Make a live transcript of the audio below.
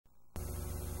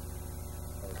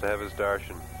to have his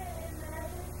darshan.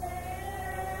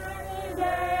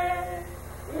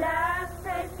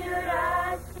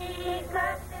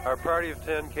 Our party of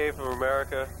 10 came from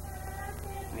America,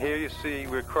 and here you see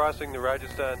we're crossing the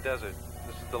Rajasthan desert.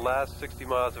 This is the last 60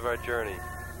 miles of our journey.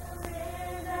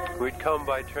 We'd come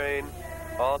by train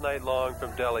all night long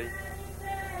from Delhi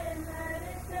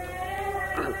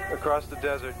across the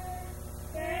desert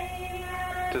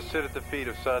to sit at the feet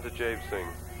of Sant Ajaib Singh.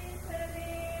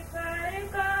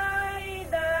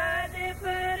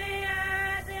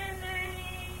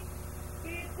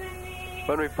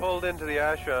 When we pulled into the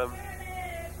ashram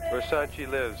where Sant Ji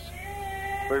lives,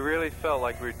 we really felt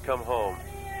like we'd come home.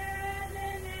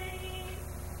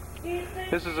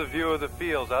 This is a view of the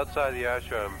fields outside the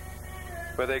ashram,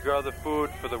 where they grow the food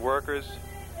for the workers,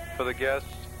 for the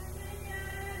guests,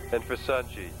 and for Sant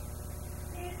Ji.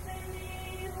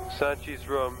 Sant Ji's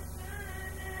room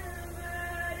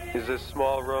is this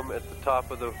small room at the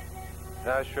top of the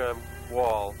ashram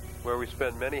wall, where we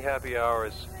spend many happy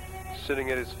hours sitting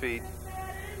at his feet,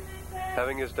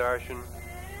 having his darshan,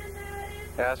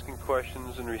 asking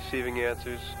questions and receiving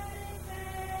answers,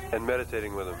 and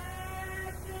meditating with him.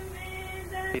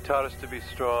 He taught us to be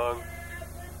strong,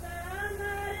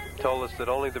 told us that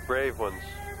only the brave ones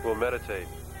will meditate,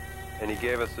 and he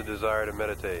gave us the desire to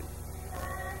meditate.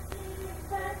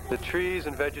 The trees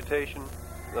and vegetation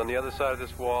on the other side of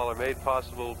this wall are made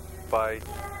possible by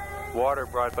water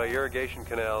brought by irrigation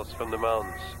canals from the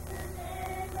mountains.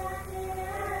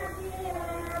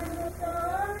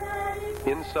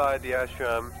 Inside the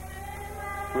ashram,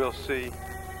 we'll see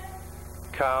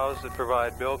cows that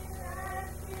provide milk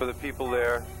for the people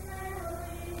there,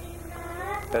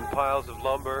 and piles of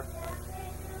lumber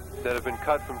that have been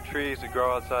cut from trees that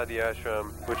grow outside the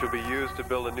ashram, which will be used to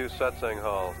build a new satsang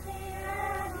hall.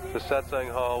 The satsang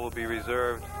hall will be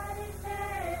reserved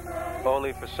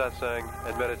only for satsang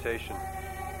and meditation.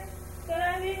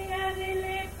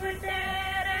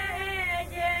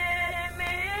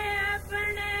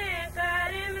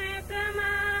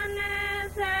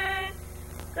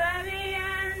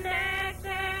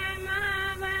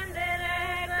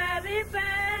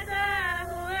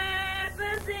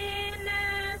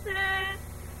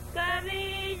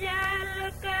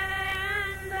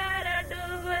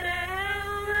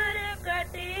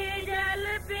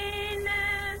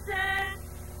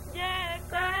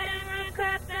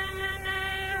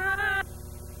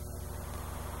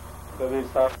 Kabir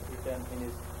Sahib written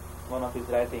in one of his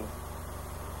writings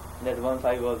that once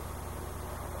I was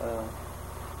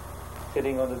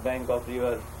sitting on the bank of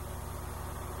river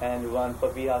and one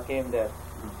papiya came there.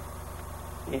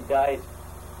 He died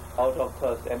out of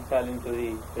thirst and fell into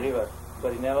the river,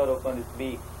 but he never opened his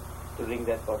beak to drink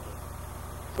that water.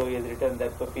 So he has written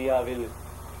that papiya will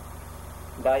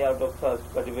die out of thirst,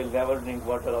 but he will never drink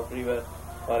water of river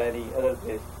or any other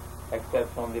place except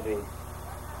from the rain.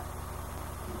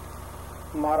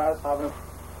 Maharaj Sahib,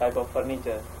 Type of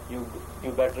furniture,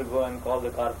 you better go and call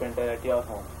the carpenter at your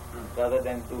home rather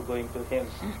than to going to him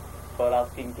for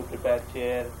asking to prepare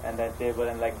chair and then table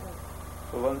and like that.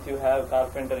 So once you have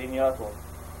carpenter in your home,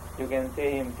 you can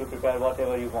say him to prepare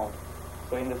whatever you want.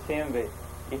 So in the same way,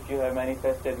 if you have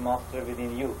manifested master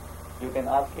within you, you can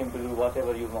ask him to do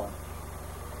whatever you want.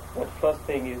 But first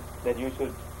thing is that you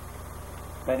should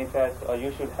manifest or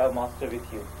you should have master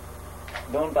with you.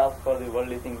 Don't ask for the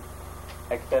worldly things,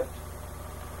 except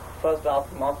first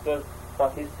ask master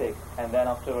for his sake, and then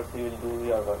afterwards he will do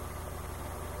your work.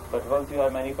 But once you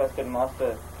are manifested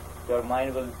master, your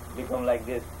mind will become like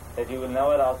this, that you will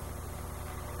never ask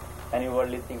any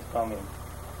worldly things from him.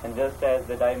 And just as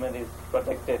the diamond is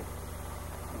protected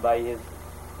by his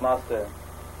master,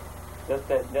 just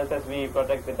as we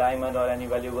protect the diamond or any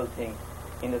valuable thing,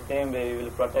 in the same way we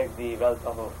will protect the wealth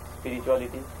of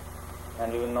spirituality,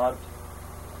 and we will not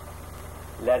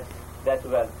let that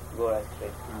wealth go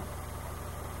astray.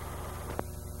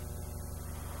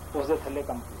 उसके थल्ले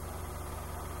कम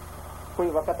कोई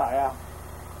वक्त आया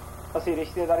असी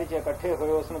रिश्तेदारी च इकट्ठे हुए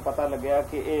उसने पता लग्या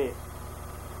कि ये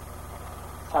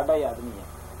साडा ही आदमी है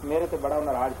मेरे ते बड़ा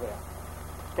नाराज होया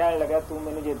कहने लगा तू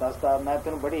मैनू जे दसदा मैं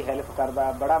तेन बड़ी हेल्प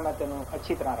करदा बड़ा मैं तेन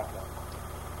अच्छी तरह रखदा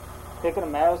लेकिन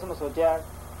मैं उसने सोचा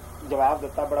जवाब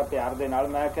दिता बड़ा प्यार दे नाल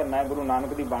मैं कि मैं गुरु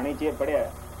नानक दी बाणी च पढ़िया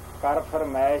कर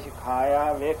फरमैश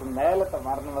खाया वेख महल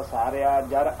तमरन वसारिया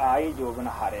जर आई जोबन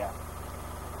हारिया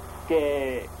कि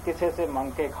किसी से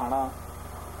मंग के खाना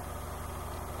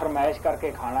फरमाइश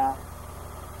करके खाना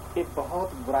ये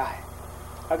बहुत बुरा है।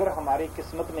 अगर हमारी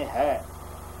किस्मत में है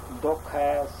दुख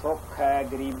है सुख है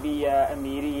गरीबी है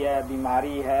अमीरी है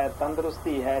बीमारी है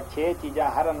तंदुरुस्ती है 6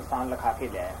 चीज़ां हर इंसान लिखा के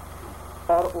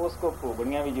लिया और उसको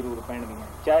भोगनियां भी जरूर पैणगियां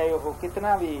चाहे वो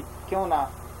कितना भी क्यों ना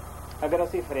अगर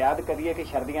असी फरियाद करिए कि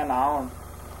सर्दियां ना आउण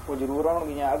वो जरूर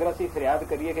आउणगियां, अगर असी फरियाद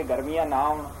करिए कि गर्मियां ना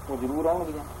आउण वो जरूर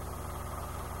आउणगियां।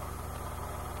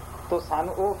 तो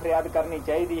सानू वो फरियाद करनी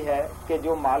चाहिए है कि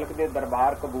जो मालिक दे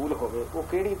दरबार कबूल होवे। वो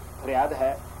किहड़ी फरियाद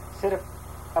है? सिर्फ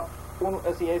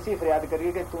असी ऐसी फरियाद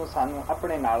करिए कि तू सानू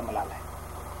अपने नाल मिला लै।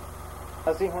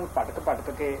 असी हुण भटक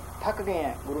के थक गए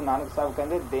हैं। गुरु नानक साहब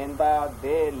कहंदे देंदा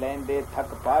दे लैंदे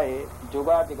थक पाए,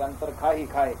 जुगा जगंतर खाही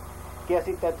खाए, कि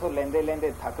असी तैथों लेंदे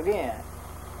लेंदे थक गए हैं,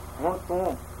 हुण तू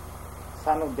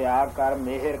सानू दया कर,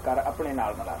 मेहर कर, अपने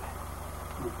नाल मिला लै।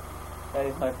 That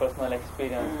is my personal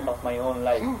experience of my own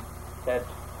life, that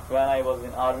when I was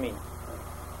in army,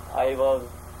 I was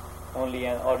only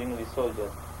an ordinary soldier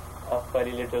of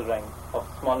very little rank, of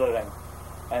smaller rank,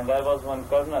 and there was one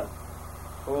colonel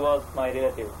who was my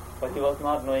relative, but he was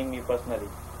not knowing me personally.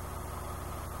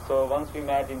 So once we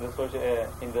met in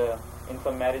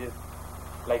some marriages,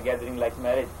 like gathering like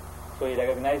marriage, so he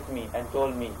recognized me and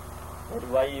told me that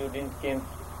why you didn't came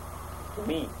to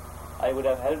me. I would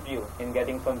have helped you in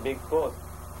getting some big post.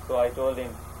 So I told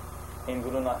him, in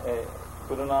Guru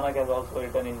Nanak has also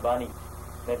written in Bani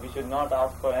that we should not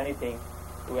ask for anything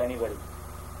to anybody,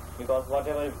 because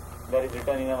whatever there is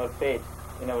written in our fate,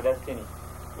 in our destiny,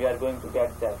 we are going to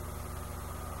get that.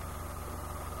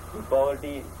 The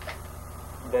poverty,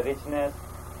 the richness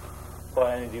for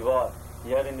any reward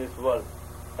here in this world,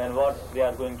 and what they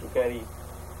are going to carry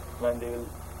when they will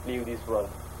leave this world.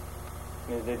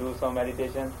 Means they do some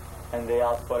meditation and they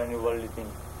ask for any worldly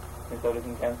thing, means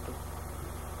everything cancels.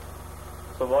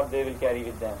 So what they will carry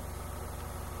with them?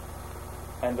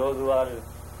 And those who are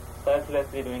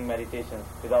selflessly doing meditations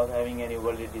without having any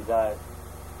worldly desires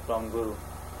from Guru,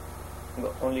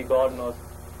 only God knows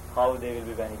how they will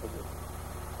be benefited.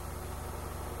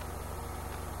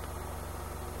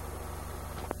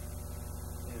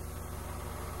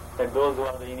 That those who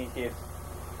are the initiates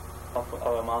of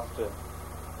our Master,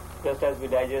 just as we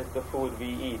digest the food we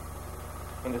eat,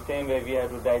 in the same way we have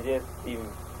to digest the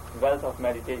wealth of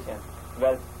meditation,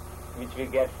 wealth which we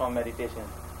get from meditation.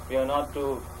 We are not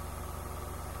to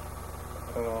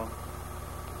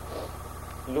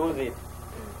lose it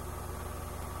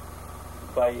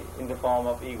in the form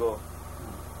of ego.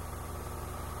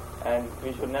 And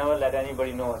we should never let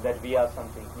anybody know that we are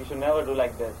something. We should never do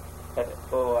like that,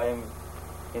 oh, I am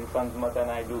in Sant Mat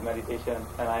and I do meditation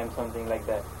and I am something like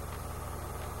that.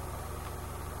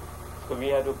 So we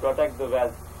have to protect the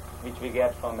wealth which we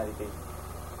get from meditation.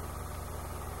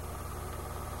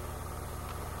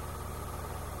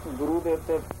 Guru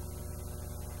Dev,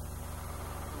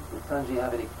 Sant Ji,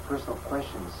 have any personal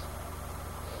questions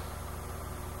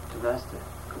to Master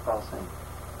Kripal Singh?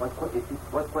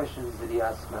 What questions did he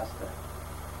ask Master?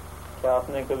 क्या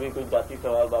आपने कभी कोई जाति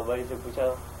सवाल बाबा जी से पूछा?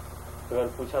 अगर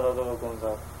पूछा था तो वो कौन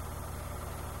सा?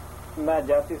 मैं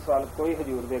जाति सवाल कोई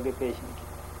हजूर दे आगे पेश नहीं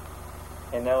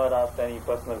किया। I never asked any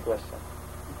personal question.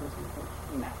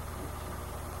 नहीं।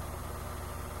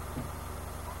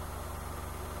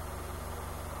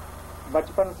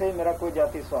 बचपन से मेरा कोई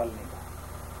जाति सवाल नहीं था।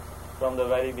 From the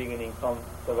very beginning, from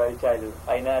the very childhood,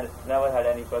 I never had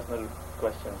any personal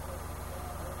questions.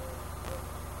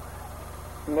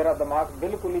 मेरा दिमाग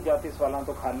बिल्कुल ही जाति सवालों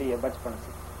तो खाली है बचपन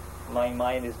से। My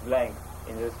mind is blank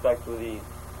in respect to these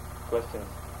questions.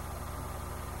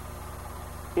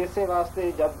 इसे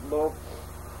वास्ते जब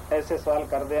लोग ऐसे सवाल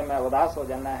कर दे मैं उदास हो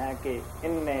जाना है कि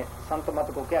इनने संत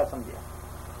मत को क्या समझा।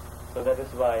 So that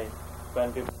is why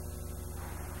when people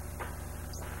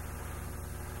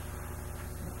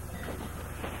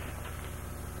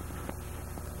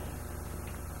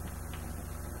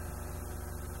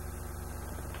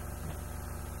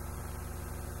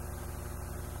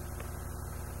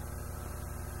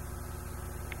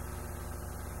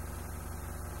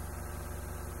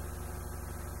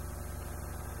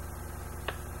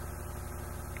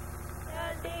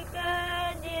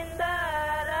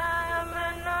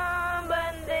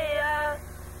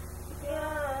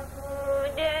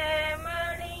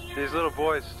These little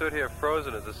boys stood here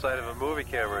frozen at the sight of a movie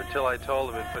camera until I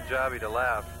told them in Punjabi to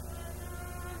laugh.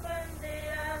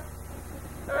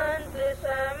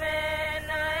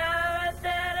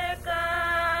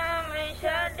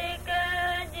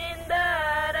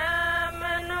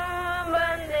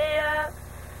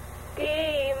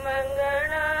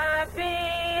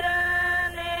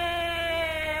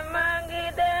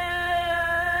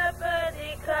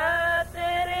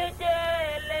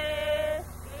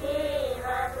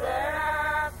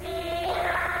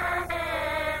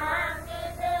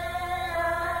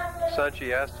 Sant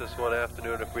Ji asked us one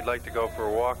afternoon if we'd like to go for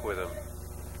a walk with him,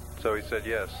 so he said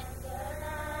yes.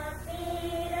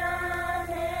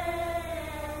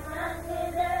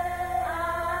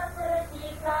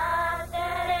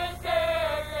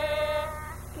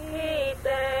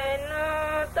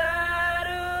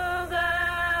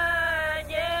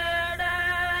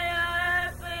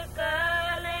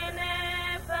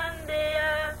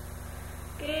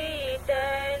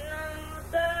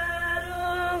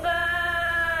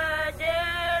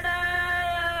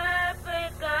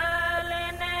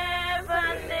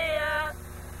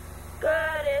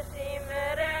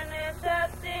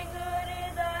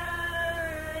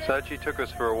 Sant Ji took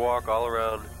us for a walk all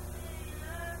around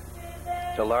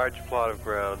a large plot of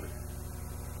ground,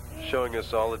 showing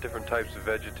us all the different types of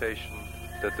vegetation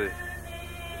that the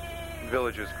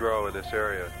villagers grow in this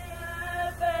area.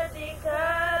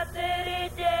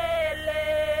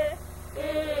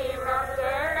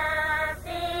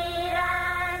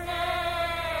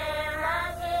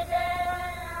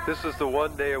 This is the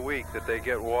one day a week that they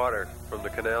get water from the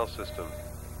canal system.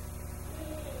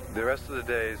 The rest of the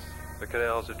days, the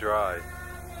canals are dry.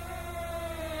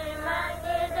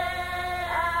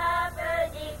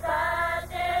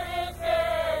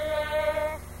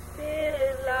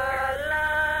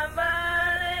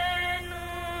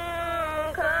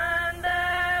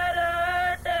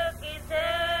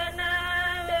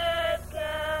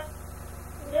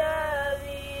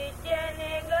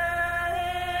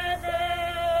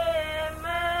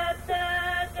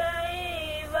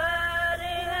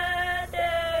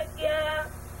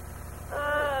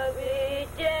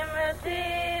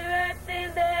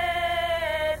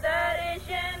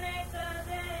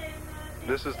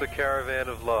 This is the Caravan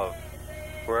of Love.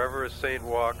 Wherever a saint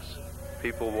walks,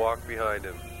 people walk behind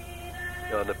him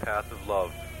on the path of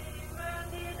love.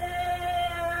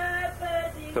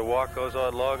 If the walk goes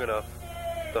on long enough,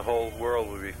 the whole world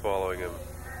will be following him.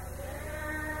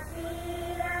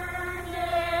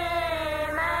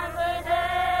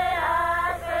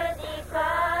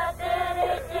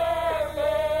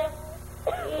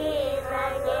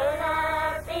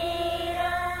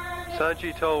 Sant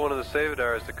Ji told one of the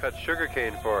Sevadars to cut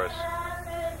sugarcane for us,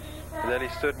 and then he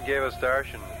stood and gave us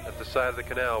darshan at the side of the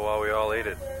canal while we all ate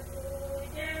it.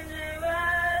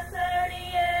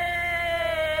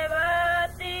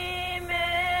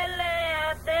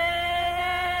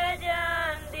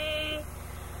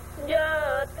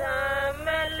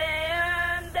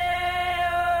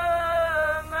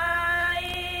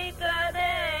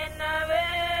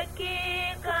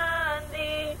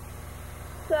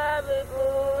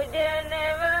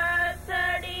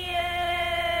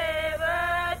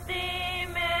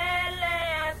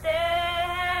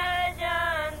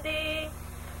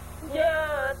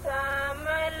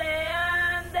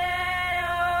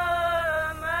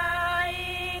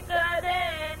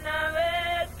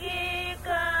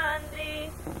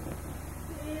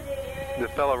 The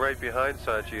fellow right behind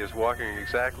Sant Ji is walking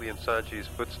exactly in Sant Ji's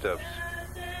footsteps,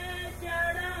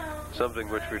 something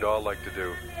which we'd all like to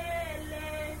do.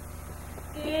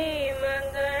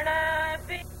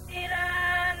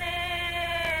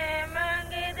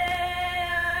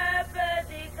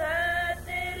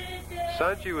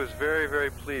 Sant Ji was very,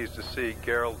 very pleased to see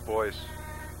Gerald Boyce,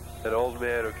 an old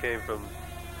man who came from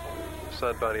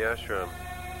Sant Bani Ashram.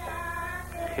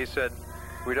 He said,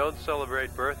 "We don't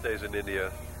celebrate birthdays in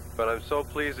India, but I'm so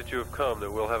pleased that you have come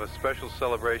that we'll have a special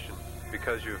celebration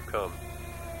because you have come."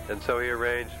 And so he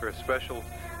arranged for a special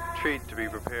treat to be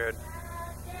prepared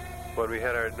when we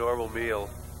had our normal meal,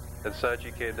 and Sant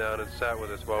Ji came down and sat with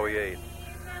us while we ate.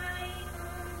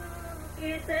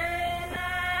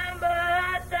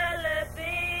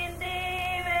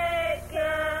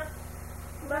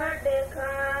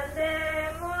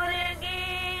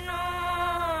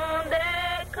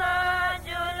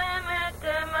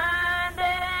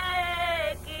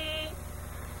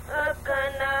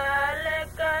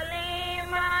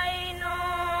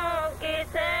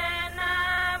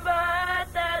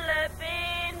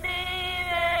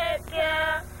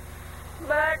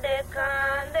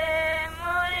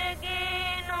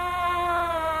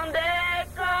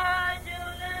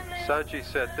 Sant Ji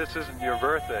said, "This isn't your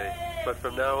birthday, but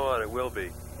from now on it will be.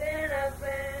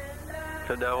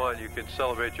 From now on you can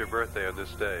celebrate your birthday on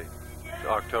this day,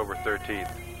 October 13th.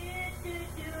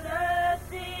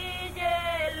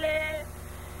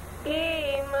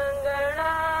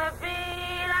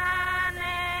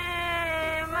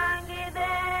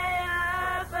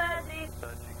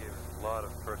 Sant Ji gave us a lot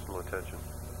of personal attention.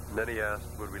 And then he asked,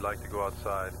 would we like to go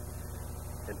outside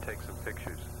and take some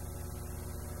pictures?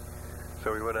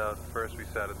 So we went out. First we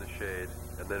sat in the shade,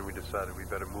 and then we decided we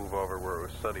better move over where it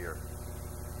was sunnier.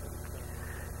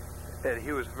 And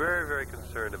he was very, very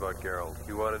concerned about Gerald.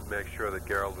 He wanted to make sure that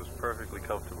Gerald was perfectly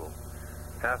comfortable.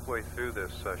 Halfway through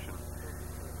this session,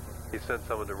 he sent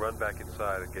someone to run back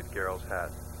inside and get Gerald's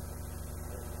hat.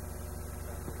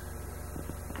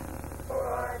 What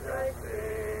I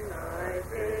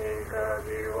think of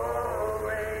you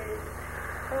always.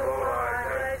 What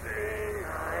I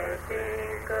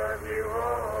think of you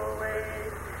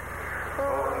always.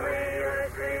 Only your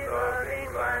sweet loving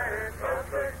glance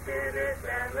helps us to this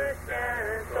endless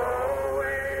dance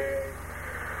always.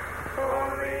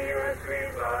 Only your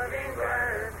sweet loving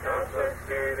glance helps us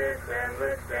to this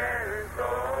endless dance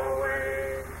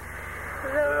always.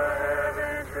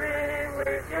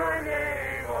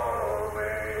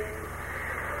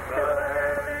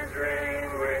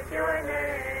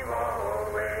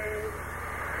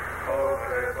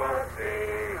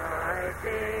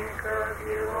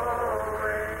 you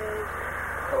always.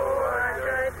 Oh, as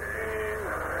I sing,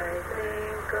 I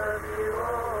think of you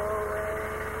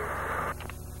always.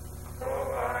 Oh,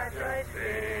 as I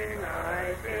sing,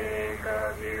 I think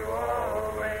of you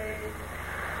always.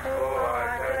 Oh,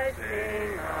 as I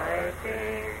sing, I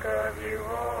think of you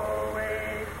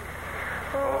always.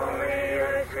 Only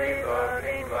your sweet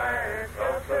loving glance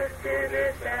helps us to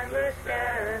this endless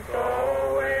dance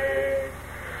always.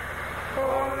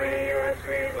 Only your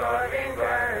sweet loving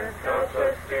glance helps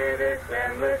us to this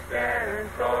endless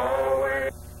dance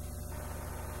always.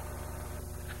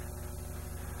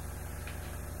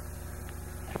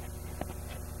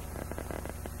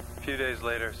 A few days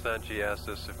later, Sant Ji asked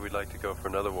us if we'd like to go for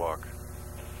another walk.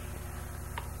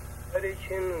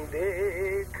 Darshan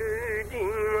dekh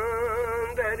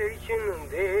jiwan, darshan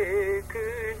dekh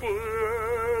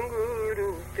jiwan,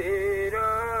 Guru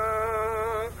tera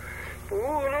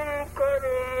pooran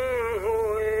karam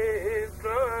hoye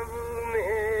Prabhu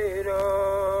mera.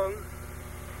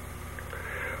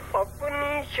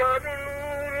 Apni sharan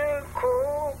rakho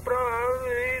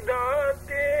Prabhu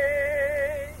daate,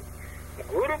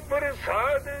 Gur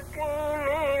prasad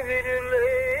kine virle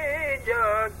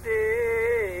jaate.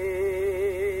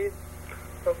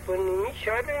 अपनी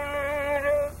शरण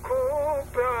रखो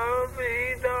प्रभु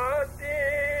दाते,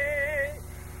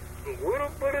 गुरु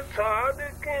प्रसाद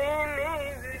के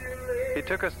निर्ले. He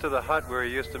took us to the hut where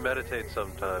he used to meditate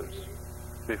sometimes,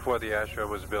 before the ashram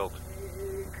was built.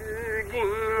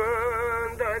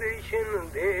 दर्शन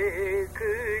देख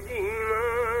जीवा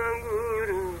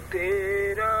गुरु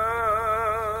तेरा,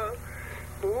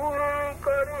 पूर्ण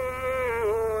करुण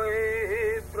होए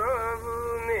प्रभु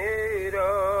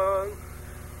मेरा.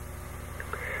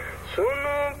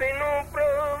 सुनो बिनु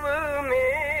प्रभु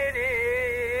मेरे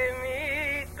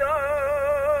मीता,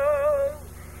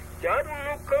 चरण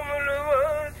कमल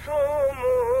वसो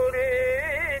मोरे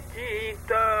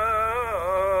चीता.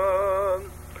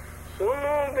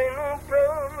 सुनो बिनु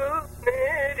प्रभु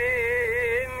मेरे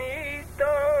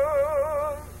मीता,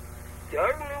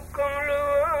 चरण कमल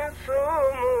वसो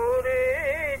मोरे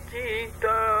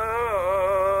चीता.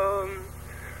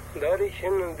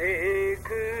 दर्शन देख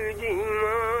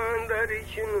जीवा,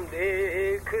 दर्शन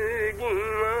देख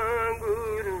जीवा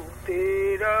गुरु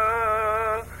तेरा,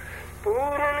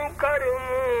 पूर्ण कर्म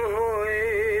होए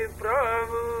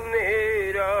प्रभु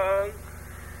मेरा.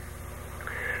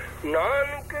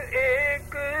 नानक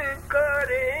एक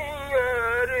करे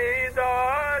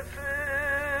अरदास,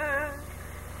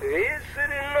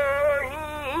 विसर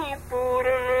नाही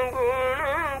पूर्ण गुण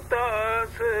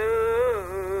तास.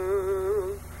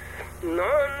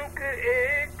 नानक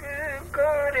एक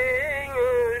करे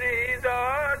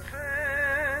अरदास,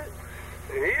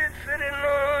 विसर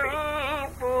नाही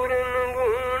पूर्ण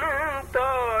गुण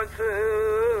तास.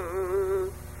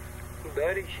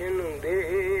 दर्शन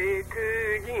देख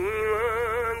जीवा,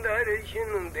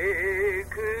 दर्शन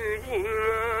देख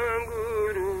जीवा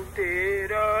गुरु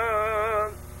तेरा,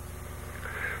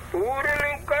 पूर्ण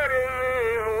कर्म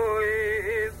होए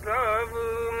प्रभु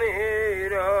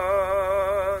मेरा.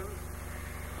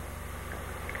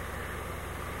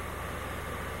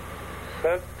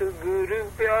 सतगुरु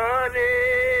प्यारे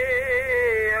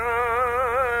आ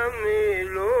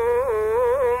मिलो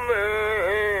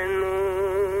मैनू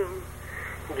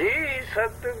जी,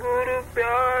 सतगुरु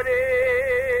प्यारे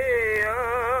आ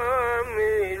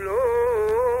मिलो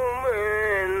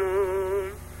मैनू,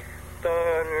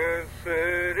 तरस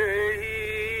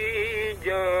रही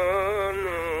जान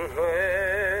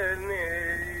है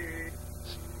मेरी.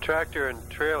 Tractor and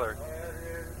trailer.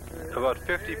 About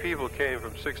 50 people came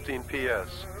from 16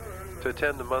 PS to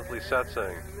attend the monthly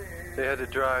satsang. They had to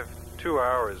drive 2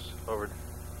 hours over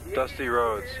dusty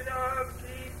roads.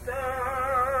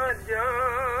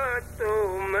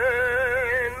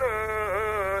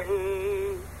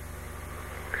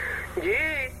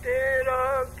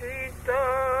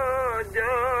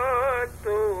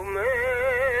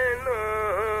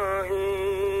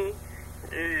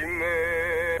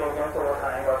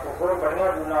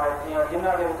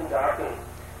 जिन्हों के जाके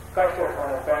कष्ट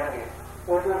उठाने पैणगे.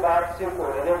 उस बाद सिर्फ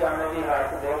घोड़े के जाने की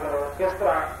हालत देख लो, किस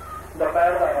तरह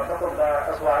दोपहर का वक्त होंगे,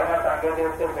 सवारियां टांगे के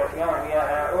उत्ते बैठिया होंगे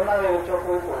हैं, उन्होंने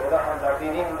कोई घोड़े का हमदर्दी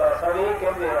नहीं होंगे. सब यही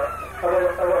कहते हैं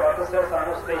अगर वक्त से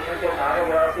सानू स्टेशन से ना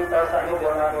गया अभी पैसा नहीं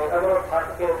देवांगे. अगर वो थक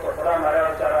के धुपड़ा मारा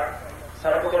बेचारा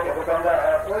सड़क से डिग पैंदा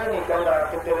है, कोई नहीं कहता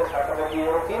कि तेरे सट लगी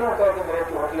है, किनों कह के मेरे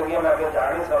चोट लगी है, मैं अगे जा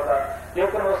नहीं सकता.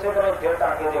 लेकिन उस तरह फिर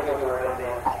टांगे दे के जोड़ देते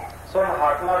हैं. सो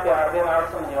महात्मा प्यार के नाल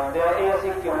समझाते हैं ये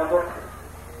असीं क्यों दुख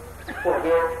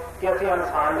भोगे कि असीं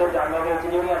इंसान के जाने के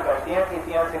जिहड़ियां गलतियां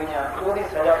कीतियां सीगियां उहदी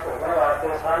सज़ा भोगण वास्ते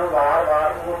सानूं वार-वार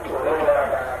उहनूं झोले वगैरह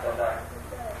करना पैंदा है.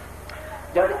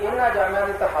 जब इन्हां जामियां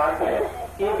दी तहार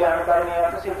की बयान करनी है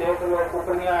तुसीं देख लो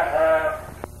कुकड़ियां है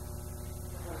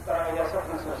उस तरह या सब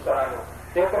कुछ उस तरह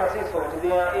लेकिन असीं सोचते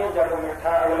हैं ये जग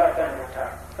मिठा अगला दिन मिठा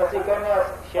असीं कहने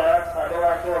शायद साढ़े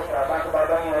वास्ते शराबां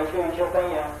कबाबां ही ऐशो इशत ही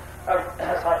है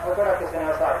साथों किहड़ा किसी ने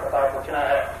हिसाब किताब पूछना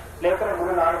है लेकिन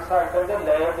गुरु नानक साहब कहते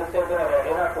ले दिते बिना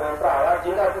रहे ना कोई भरावा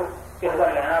जिहदा तू किसी का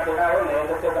लेना देना वो ले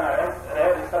दिते बिना रह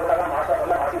नहीं सकदा मासा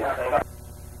भला मासी ना कहेगा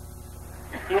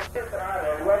इस तरह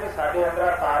रेडुआ भी साढ़े अंदर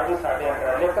तार भी साढ़े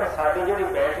अंदर लेकिन साड़ी जी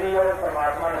बैटरी है वो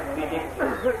परमात्मा ने जुड़ी नहीं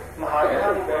महात्मा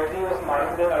की बैटरी उस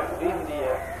मालिक के नाल जुड़ी होंगी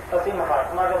है ਅਸੀਂ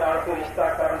महात्मा के नाल कोई रिश्ता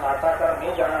कर नाता कर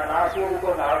नहीं जाना ना ਅਸੀਂ ਉਹਦੇ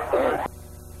ਕੋਲ ਨਾਲ ਬੋਲੋ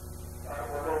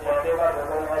ਜੈ ਦੇਵਾ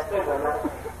ਬੋਲੋ ਨਮਸਤੇ ਬੋਲੋ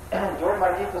ਜੋ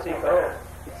ਮਰਜ਼ੀ ਤੁਸੀਂ ਕਰੋ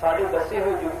ਸਾਡੀ ਦੱਸੀ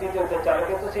ਹੋਈ ਯੁਕਤੀ ਦੇ ਉੱਤੇ ਚੱਲ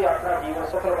ਕੇ ਤੁਸੀਂ ਆਪਣਾ ਜੀਵਨ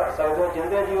ਸਫਲ ਕਰ ਸਕਦੇ ਹੋ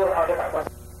ਜਿੰਦੇ ਜੀਵਨ ਆਪਦੇ ਘਰ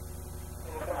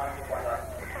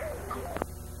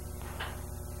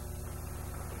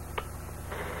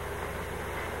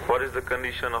What is the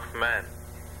condition of man?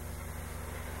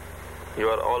 You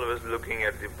are always looking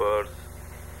at the birds,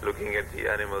 looking at the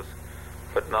animals,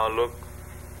 but now look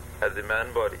at the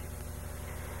man body.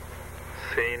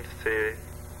 Saints say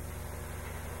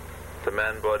the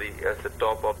man body as the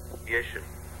top of creation.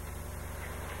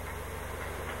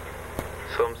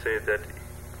 Some say that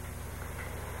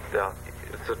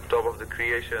it's the top of the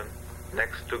creation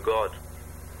next to God,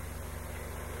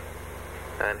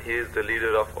 and He is the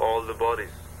leader of all the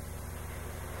bodies,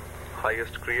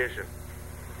 highest creation.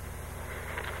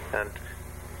 And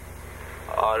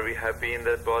are we happy in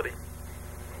that body?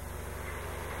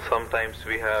 Sometimes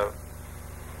we have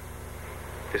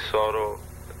the sorrow,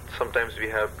 sometimes we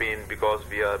have pain because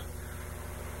we are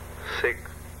sick,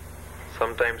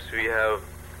 sometimes we have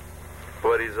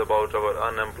worries about our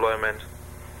unemployment,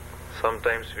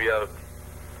 sometimes we are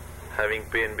having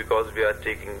pain because we are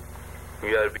being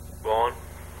born,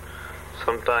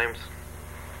 sometimes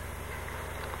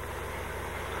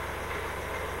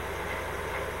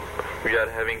we are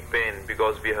having pain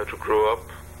because we have to grow up,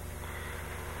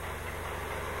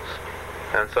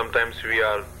 and sometimes we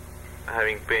are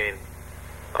having pain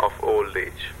of old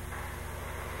age.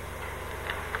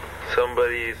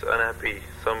 Somebody is unhappy,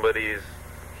 somebody is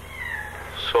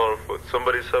sorrowful,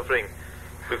 somebody is suffering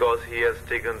because he has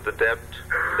taken the debt.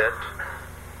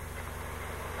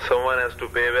 Someone has to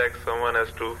pay back, someone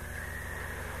has to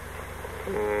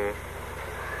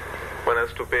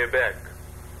pay back.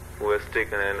 Who has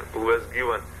taken and who has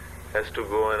given has to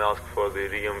go and ask for the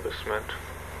reimbursement.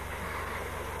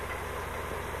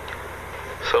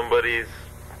 Somebody is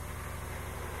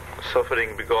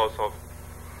suffering because of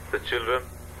the children.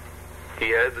 He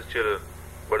has the children,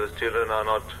 but the children are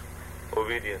not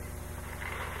obedient.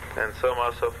 And some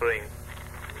are suffering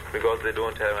because they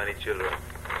don't have any children.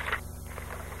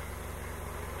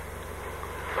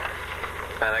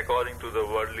 And according to the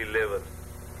worldly level,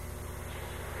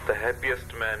 the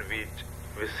happiest man we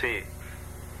see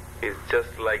is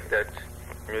just like that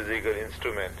musical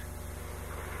instrument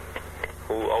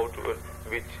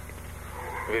which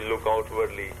will look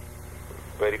outwardly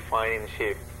very fine in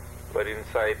shape, but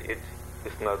inside it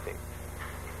is nothing.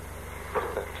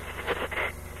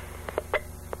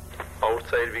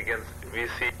 Outside we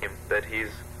see him that he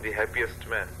is the happiest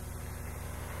man,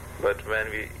 but when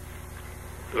we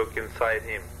look inside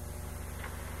him,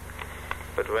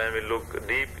 but when we look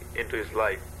deep into his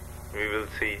life, we will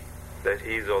see that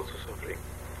he is also suffering.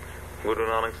 Guru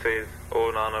Nanak says,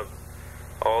 "O Nanak,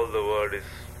 all the world is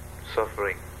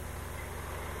suffering.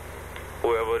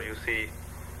 Whoever you see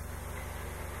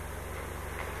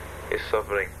is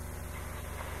suffering.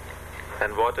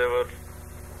 And whatever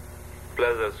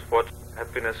pleasures, what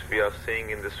happiness we are seeing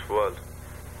in this world,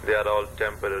 they are all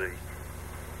temporary.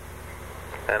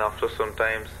 And after some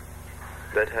times,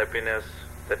 that happiness,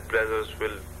 that pleasures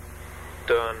will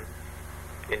turn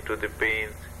into the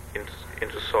pains,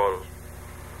 into sorrow."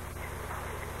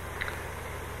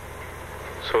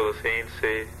 So the saints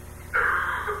say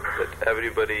that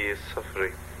everybody is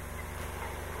suffering.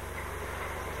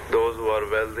 Those who are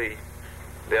wealthy,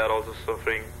 they are also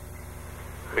suffering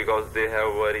because they have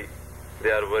worry.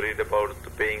 They are worried about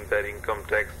paying their income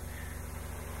tax.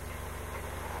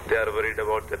 They are worried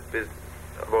about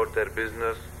their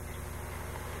business.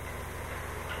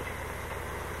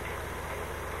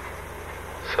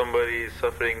 Somebody is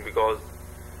suffering because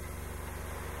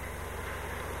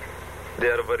they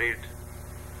are worried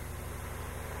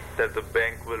that the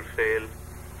bank will fail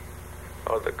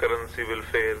or the currency will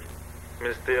fail.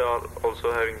 Means they are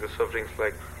also having the sufferings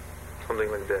like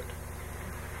something like that.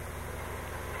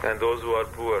 And those who are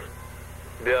poor,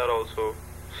 they are also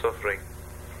suffering.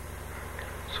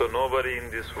 So nobody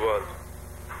in this world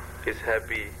is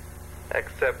happy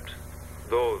except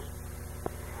those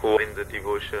who are in the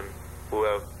devotion, who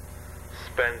have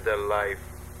spent their life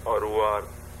or who are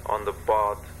on the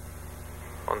path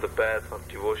of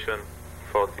devotion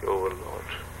for the Overlord.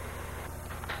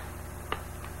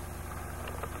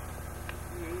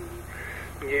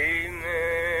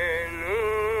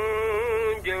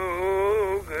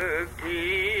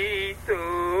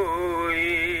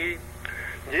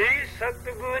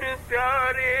 सतगुर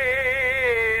प्यारे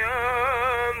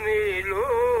मिलो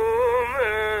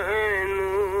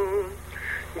मैनू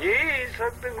जी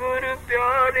सतगुर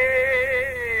प्यारे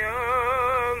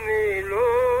मिलो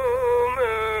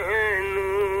मैनू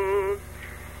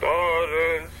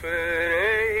तरस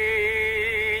रही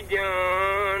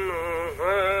जान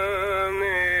है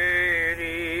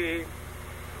मेरी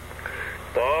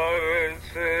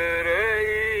तरस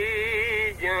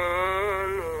रही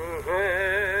जान है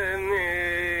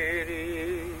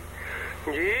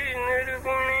जी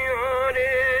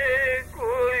निर्गुणियारे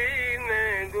कोई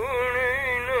मैं गुण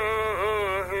ना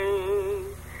है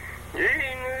जी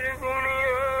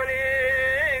निर्गुणियारे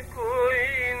कोई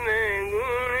मैं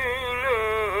गुण ना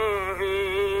है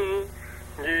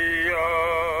जी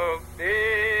आप पे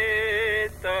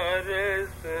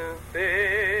तरस पे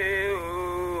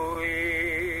हुई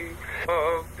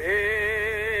आप पे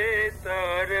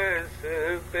तरस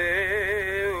पे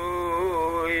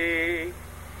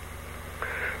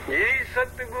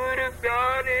सतगुर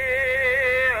प्यारे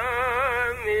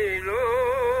मिलो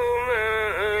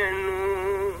मैनू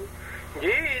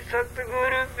जी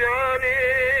सतगुर प्यारे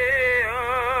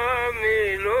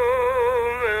मिलो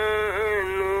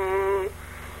मैनू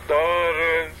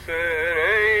तरस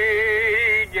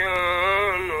रही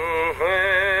जान है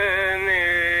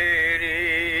मेरी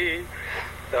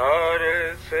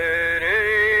तरस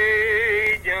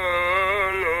रही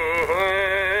जान है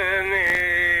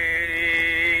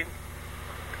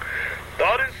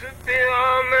तरस पिया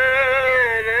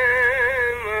मेरे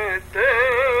मत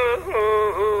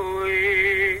होई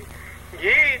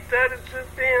जी तरस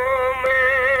पिया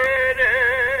मेरे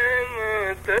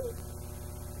मत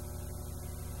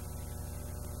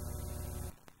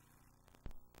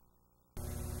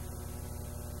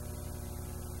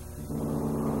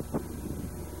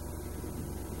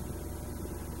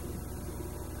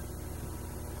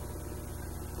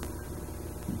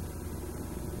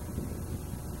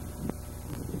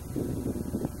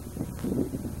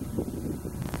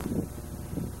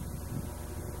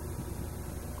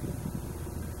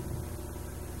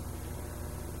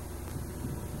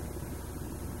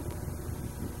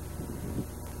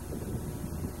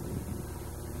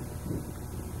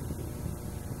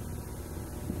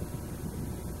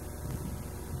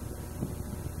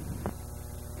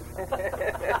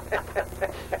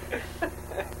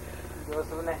जो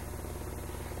सुने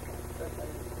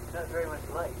Not very much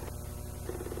light.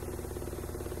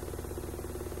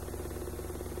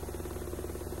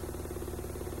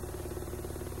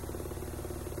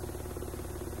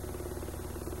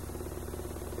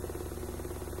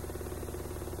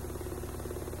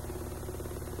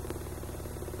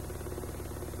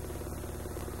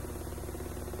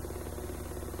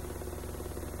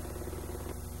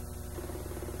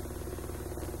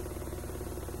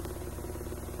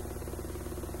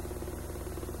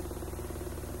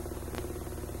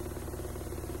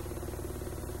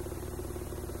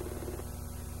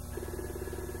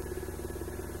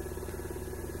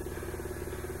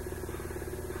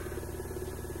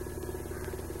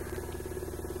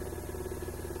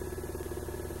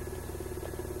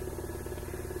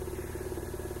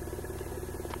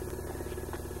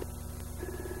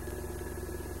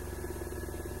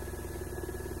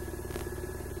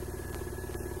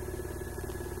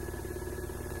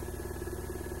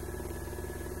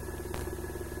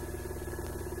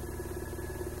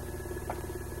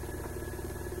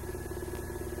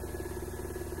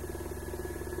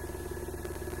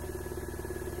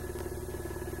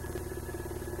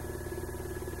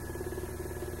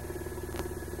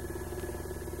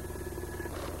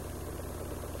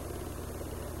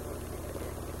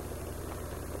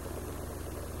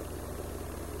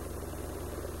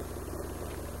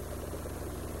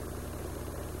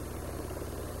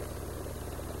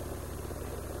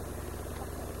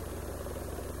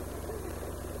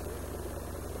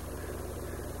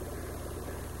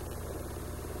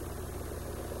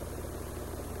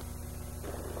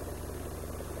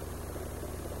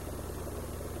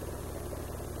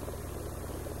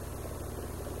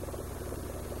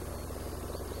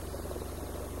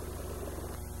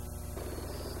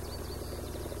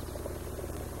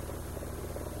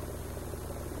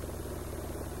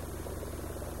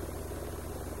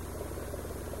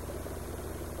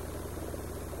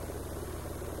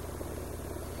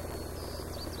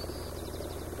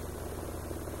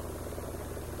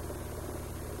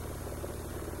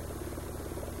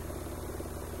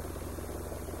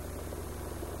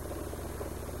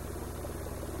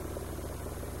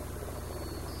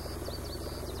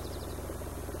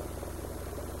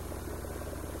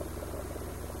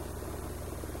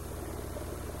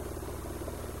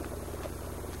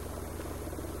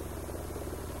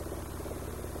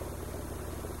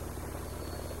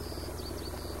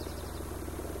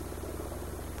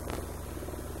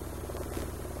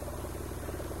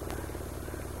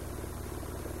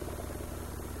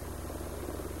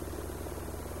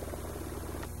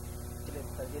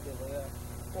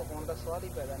 सवाल ही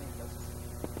पैदा नहीं कर सकते.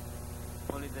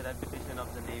 Only the repetition of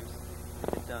the names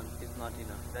with the tongue is not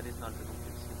enough. That is not the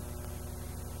complete simran.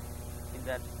 In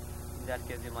that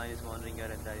case, the mind is wandering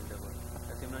here and there in the world.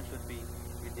 The simran should be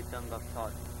with the tongue of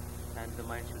thought, and the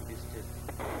mind should be still.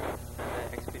 And the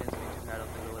experience which you had of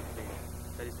the lower plane,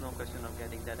 there is no question of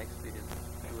getting that experience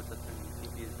towards Satsang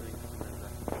if he is doing simran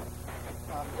well.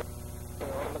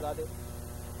 और लगा दे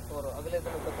और अगले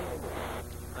दिन कभी नहीं दे.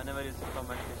 Whenever you sit for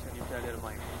meditation, you tell your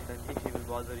mind that if he will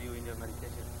bother you in your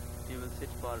meditation, he will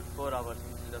sit for 4 hours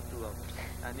instead of 2 hours.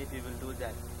 And if he will do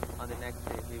that, on the next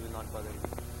day, he will not bother you.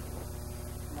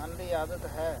 मन की आदत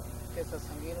है कि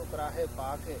सत्संगी ਨੂੰ ਪਰਾਹੇ ਪਾ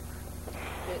ਕੇ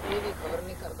ਤੇ ਇਹ ਵੀ ਖਬਰ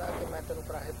ਨਹੀਂ ਕਰਦਾ ਕਿ ਮੈਂ ਤੈਨੂੰ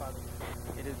ਪਰਾਹੇ ਪਾ ਦੂੰ.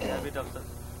 It is the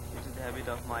habit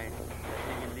of mind that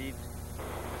he will lead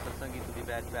the satsangi to the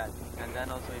bad path, and then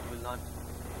also it will not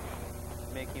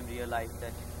make him realize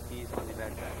that he is on the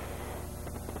bad path.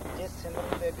 ਜਿਸ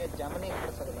ਸਿਮਰਨ ਦੇ ਅੱਗੇ ਜੰਮ ਨਹੀਂ ਖੜ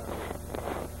ਸਕਦਾ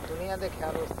ਦੁਨੀਆ ਦੇ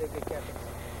ਖਿਆਲ ਉਸ ਦੇ ਅੱਗੇ ਕੀ ਕਰ ਸਕਦਾ.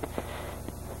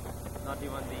 Not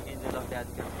even the angel of death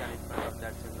can stand in front of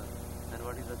that simran. And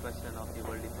what is the question of the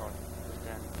worldly thought to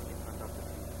stand in front of the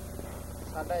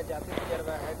simran? ਸਾਡਾ ਜਾਤੀ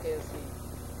ਤਜਰਬਾ ਹੈ ਕਿ ਅਸੀਂ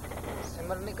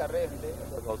ਸਿਮਰਨ ਨਹੀਂ ਕਰ ਰਹੇ ਹੁੰਦੇ.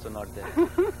 Was also not there.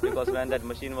 Because when that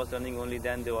machine was running, only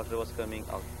then the water was coming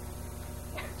out.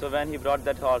 So when he brought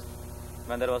that horse,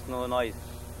 when there was no noise,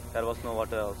 there was no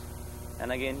water also.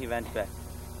 And again he went back.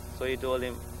 So he told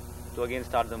him to again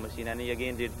start the machine, and he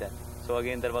again did that. So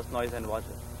again there was noise and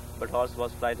water. But horse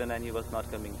was frightened and he was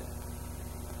not coming there.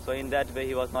 So in that way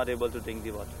he was not able to drink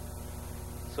the water.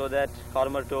 So that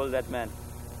farmer told that man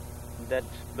that,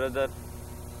 brother,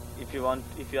 if you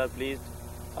are pleased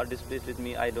or displeased with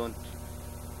me, I don't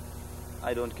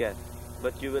care.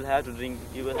 But you will have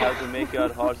to make your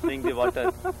horse drink the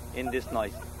water in this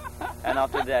noise. And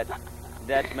after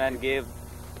that man gave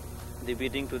the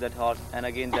beating to that horse, and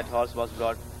again that horse was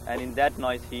brought, and in that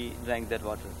noise he drank that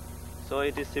water. So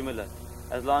it is similar.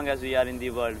 As long as we are in the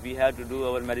world, we have to do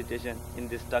our meditation in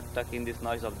this tuck in this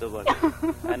noise of the world.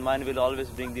 And mind will always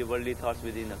bring the worldly thoughts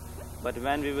within us. But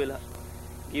when we will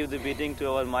give the beating to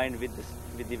our mind with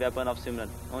the weapon of simran,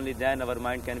 only then our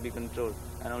mind can be controlled,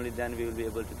 and only then we will be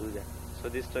able to do that. So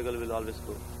this struggle will always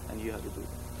go, and you have to do it.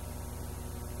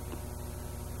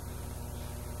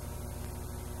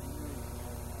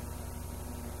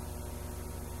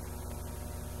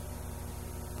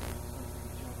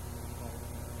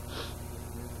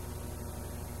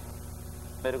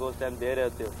 मेरे को उस time दे रहे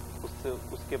होते हो,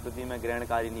 उसके प्रति मैं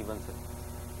ग्रहणकारी नहीं बन सकता.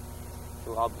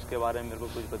 तो आप उसके बारे में मेरे को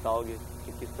कुछ बताओगे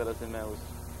कि किस तरह से मैं उस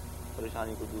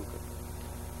परेशानी को दूर करूं.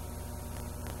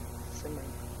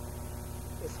 ਸਿਮਰਨ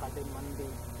ਇਹ ਸਾਡੇ ਮਨ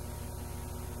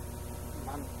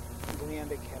ਦੁਨੀਆ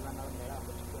ਦੇ ਖਿਆਲਾਂ ਨਾਲ ਮੇਲਾ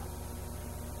ਹੋ ਚੁੱਕਾ.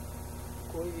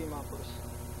 ਕੋਈ ਵੀ ਮਹਾਂਪੁਰਸ਼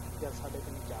ਜਦ ਸਾਡੇ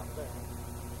ਕੋਲ ਜਾਪਦਾ ਹੈ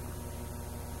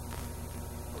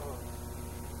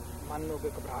ਮਨ ਨੂੰ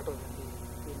ਘਬਰਾਹਟ ਹੋ ਜਾਂਦੀ ਹੈ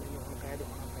ਕਿ ਮੈਨੂੰ ਹੁਣ ਕੈਦ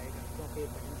ਹੋਣਾ ਪਏਗਾ ਕਿਉਂਕਿ ਇਹ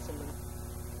ਭਜਨ ਸਿਮਰਨ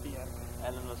ਯਾਰ.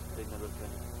 Alan was very nervous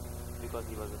because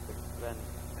he was afraid. When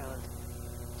Alan,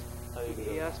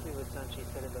 he asked me what Sanchi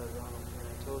said about Ronald, and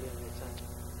I told him that Sanchi.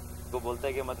 वो बोलता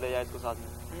है कि मत ले जाए इसको साथ में.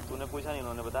 तूने पूछा नहीं,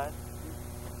 उन्होंने बताया.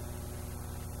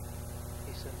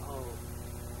 He said, "Oh."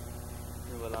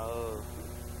 मैं बोला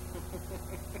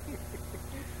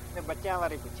ਨੇ ਬੱਚਿਆਂ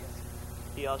ਬਾਰੇ ਪੁੱਛਿਆ ਸੀ.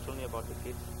 He asked only about the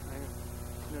kids.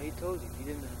 No, he told you. He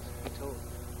didn't answer. He told.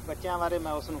 ਬੱਚਿਆਂ ਬਾਰੇ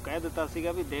ਮੈਂ ਉਸ ਨੂੰ ਕਹਿ ਦਿੱਤਾ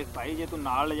ਸੀਗਾ ਵੀ ਦੇਖ ਭਾਈ ਜੇ ਤੂੰ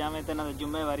ਨਾਲ ਲਿਜਾਵੇਂ ਤੇ ਇਹਨਾਂ ਦੀ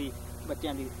ਜ਼ਿੰਮੇਵਾਰੀ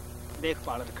ਬੱਚਿਆਂ ਦੀ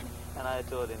ਦੇਖਭਾਲ ਰੱਖਣੀ. And I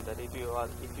told him that if you are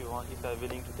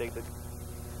willing to take the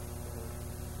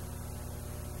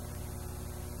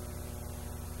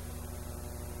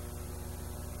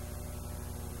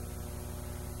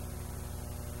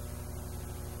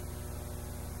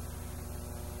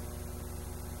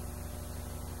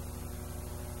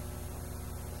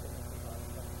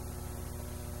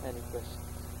any questions?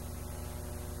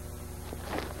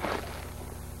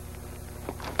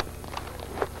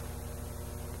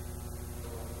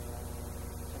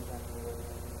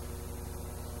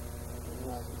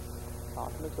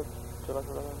 साथ में चोला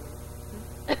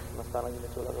मस्ताना जी ने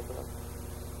चोला का चला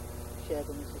शायद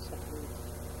 1960 में.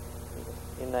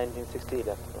 In 1960 he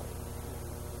left.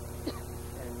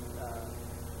 And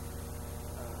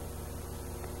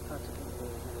consequently,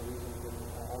 the reason that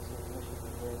also the mission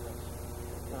was very much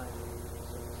time,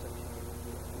 so such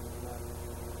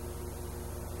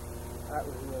that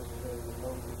was very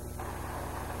remote.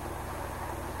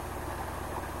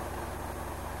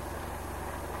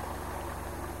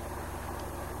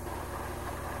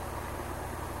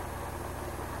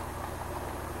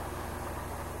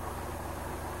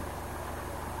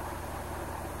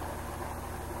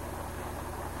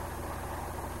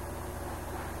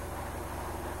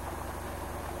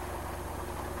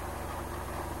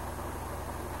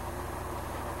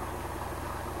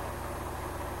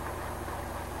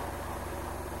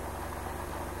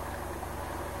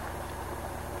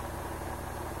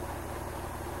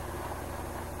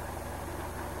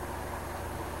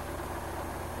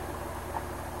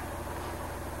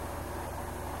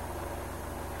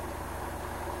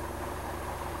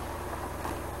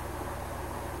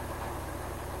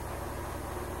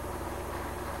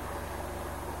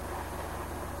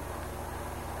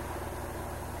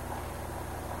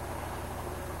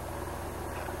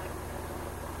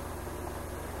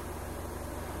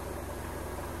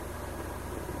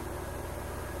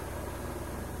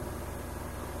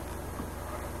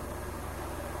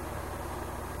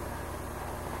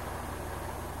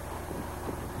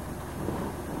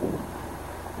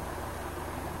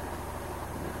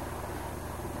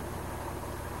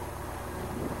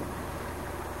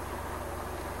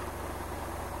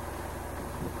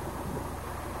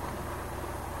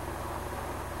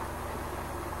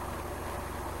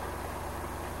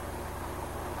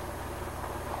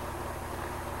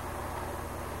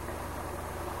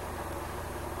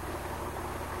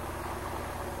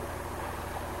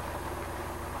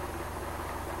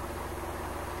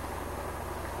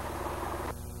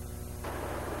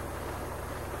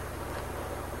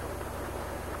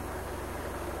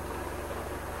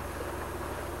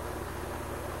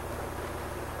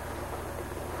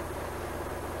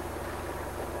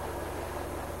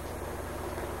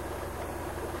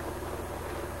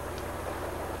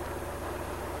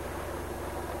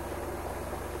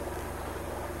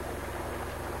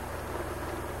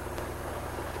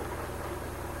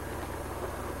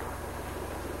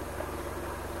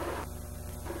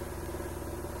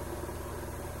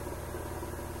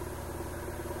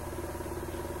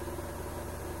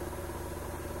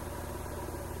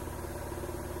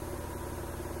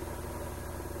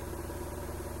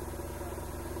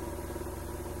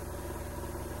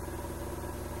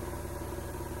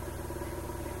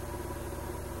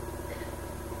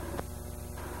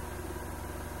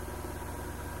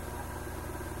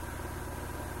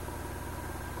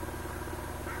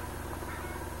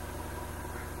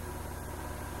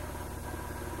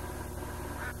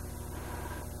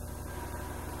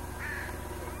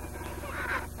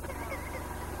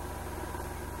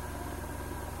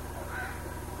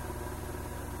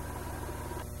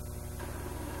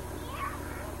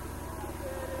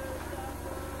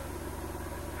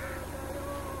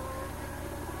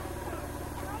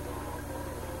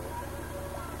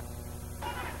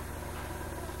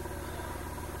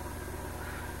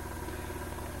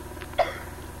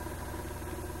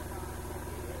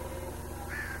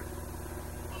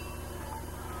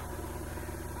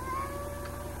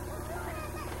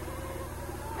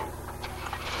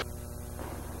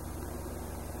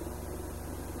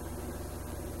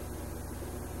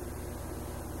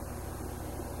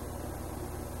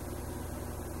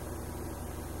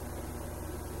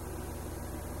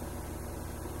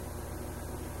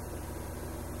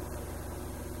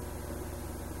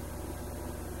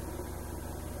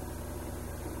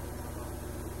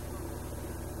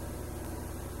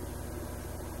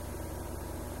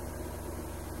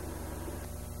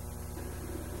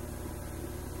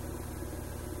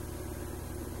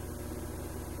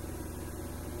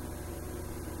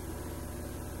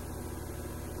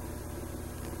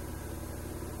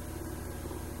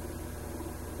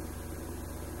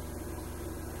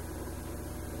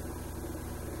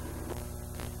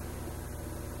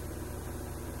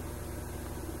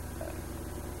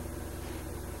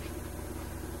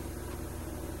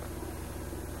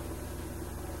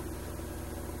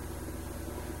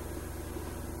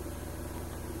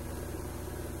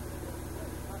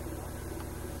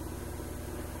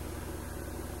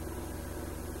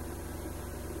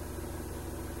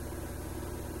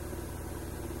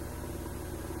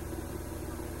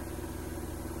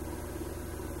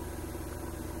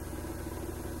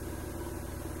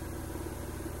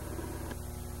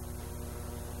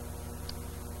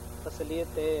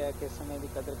 असलियत ये है कि समय की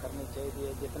कदर करनी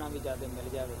चाहिए, जितना भी ज़्यादा मिल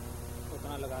जाए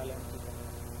उतना लगा लेना चाहिए।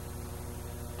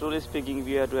 Truly speaking,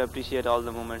 we have to appreciate all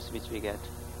the moments which we get.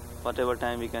 Whatever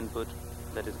time we can put,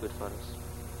 that is good for us.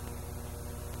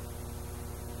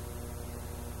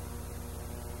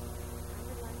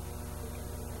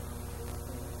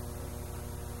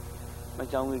 मैं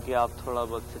चाहूँगी कि आप थोड़ा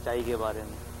बहुत सच्चाई के बारे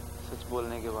में, सच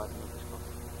बोलने के बारे में कुछ कहो,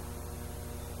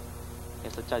 या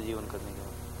सच्चा जीवन करने के बारे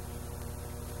में।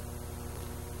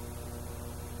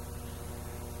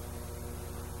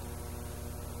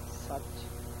 सच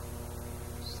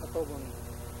सतोगुण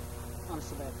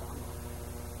अंशदाय काम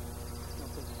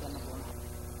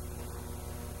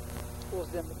उस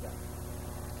दिन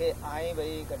कि आए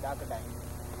भाई गड्ढा कटाई।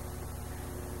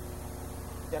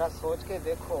 जरा सोच के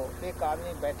देखो, एक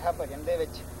आदमी बैठा भजन दे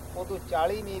विच उदू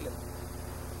 40 मील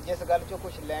जिस गल चो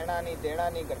कुछ लेना नहीं देना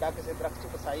नहीं, गड्ढा किसी दरख्त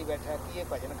च फसाई बैठा, कि ये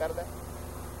भजन करदा?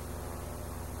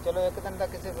 चलो एक दिन का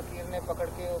किसी फकीर ने पकड़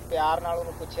के प्यार नाल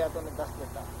उन्हें पूछया तो उन्हें दस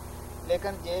दिता,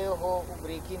 लेकिन जे वो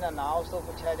बरीकी ना उस तो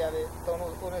पूछा जाए तो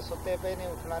उन्हें सुते पे नहीं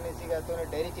उठना नहीं सीगा, तो उन्हें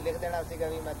डेयरी च लिख देना सीगा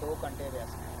भी मैं 2 घंटे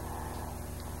व्यास।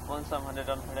 Once some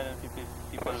 150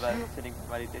 people were sitting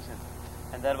for meditation,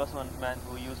 and there was one man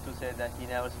who used to say that he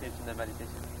never sleeps in the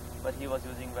meditation, but he was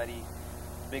using very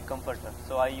big comforter.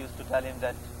 So I used to tell him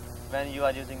that when you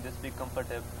are using this big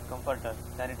comforter,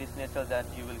 then it is natural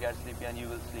that you will get sleepy and you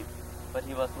will sleep. But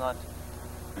he was not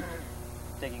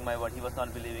taking my word, he was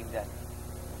not believing that.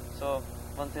 So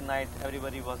once a night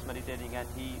everybody was meditating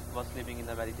and he was sleeping in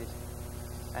the meditation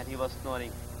and he was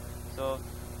snoring. So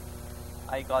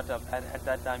I got up, and at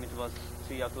that time it was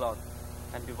 3 o'clock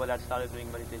and people had started doing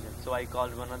meditation. So I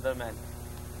called one other man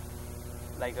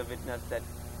like a witness that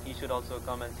he should also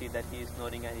come and see that he is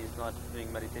snoring and he is not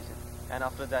doing meditation. And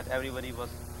after that everybody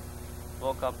was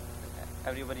woke up,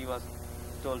 everybody was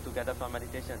told to get up from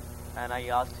meditation, and I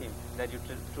asked him that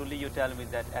truly you tell me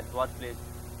that at what place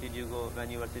did you go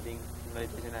when you were sitting in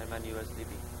meditation and when you were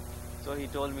sleeping? So he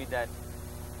told me that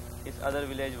his other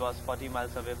village was 40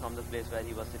 miles away from the place where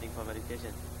he was sitting for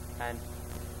meditation, and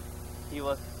he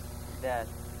was there,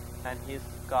 and his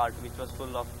cart, which was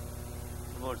full of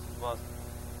woods, was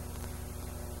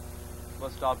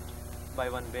stopped by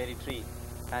one berry tree,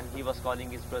 and he was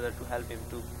calling his brother to help him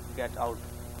to get out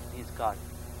his cart.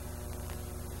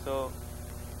 So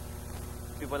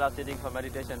people are sitting for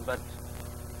meditation, but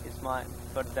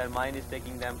their mind is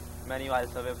taking them many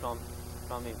miles away from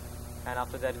him. And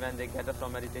after that, when they get up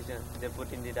from meditation, they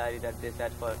put in the diary that they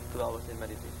sat for 2 hours in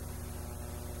meditation.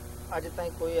 अज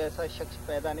तक कोई ऐसा शख्स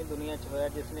पैदा नहीं दुनिया च होया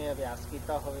जिसने अभ्यास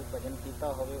किया होवे, भजन किया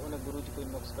होवे, उन्हें गुरु च कोई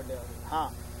नुक्स कढ़िया होवे। हाँ,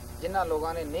 जिन्हां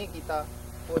लोगों ने नहीं किया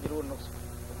वो जरूर नुक्स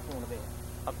ढूंढते हैं।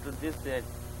 Up to this date,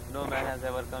 no man has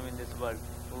ever come in this world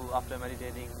who, after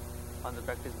meditating on the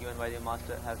practice given by the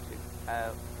master, have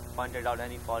pointed out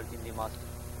any fault in the master.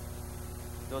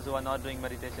 Those who are not doing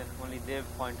meditation, only they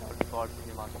point out the faults in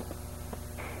the master.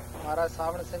 महाराज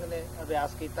सावण सिंह ने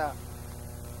अभ्यास किया,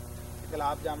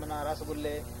 गुलाब जामुना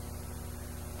रसगुल्ले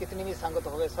कितनी भी संगत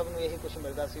होवे सब नूं यही कुछ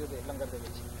मिलता सी उहदे लंगर दे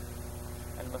विच।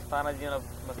 And Mastana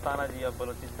Ji of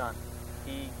Balochistan,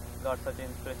 he got such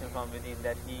inspiration from within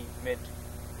that he made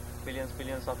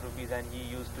billions of rupees and he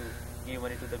used to give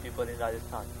money to the people in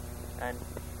Rajasthan. And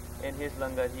in his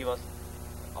langar he was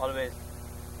always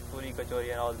puri, kachori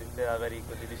and all this. There are very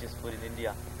good delicious food in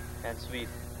India and sweet.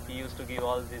 He used to give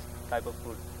all this type of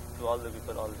food to all the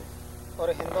people always. और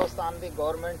हिंदुस्तान की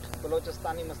government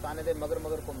Balochistani मस्ताने दे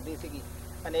मगर घूमदी सीगी,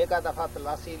 अनेका दफा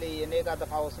तलाशी ली, अनेका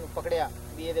दफा उसनूं पकड़िया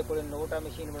भी ये कोल नोट आ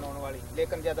मशीन बनाने वाली,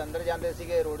 लेकिन जब अंदर जाते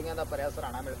सीगे रोड़ियां दा भरिया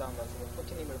सराहना मिलता हुंदा सी,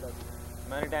 कुछ नहीं मिलता सी।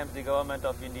 Many times the government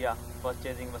of India was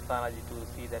chasing Mastana Ji to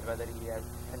see that whether he has,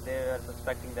 and they were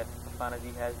suspecting that Mastana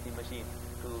Ji has the machine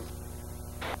to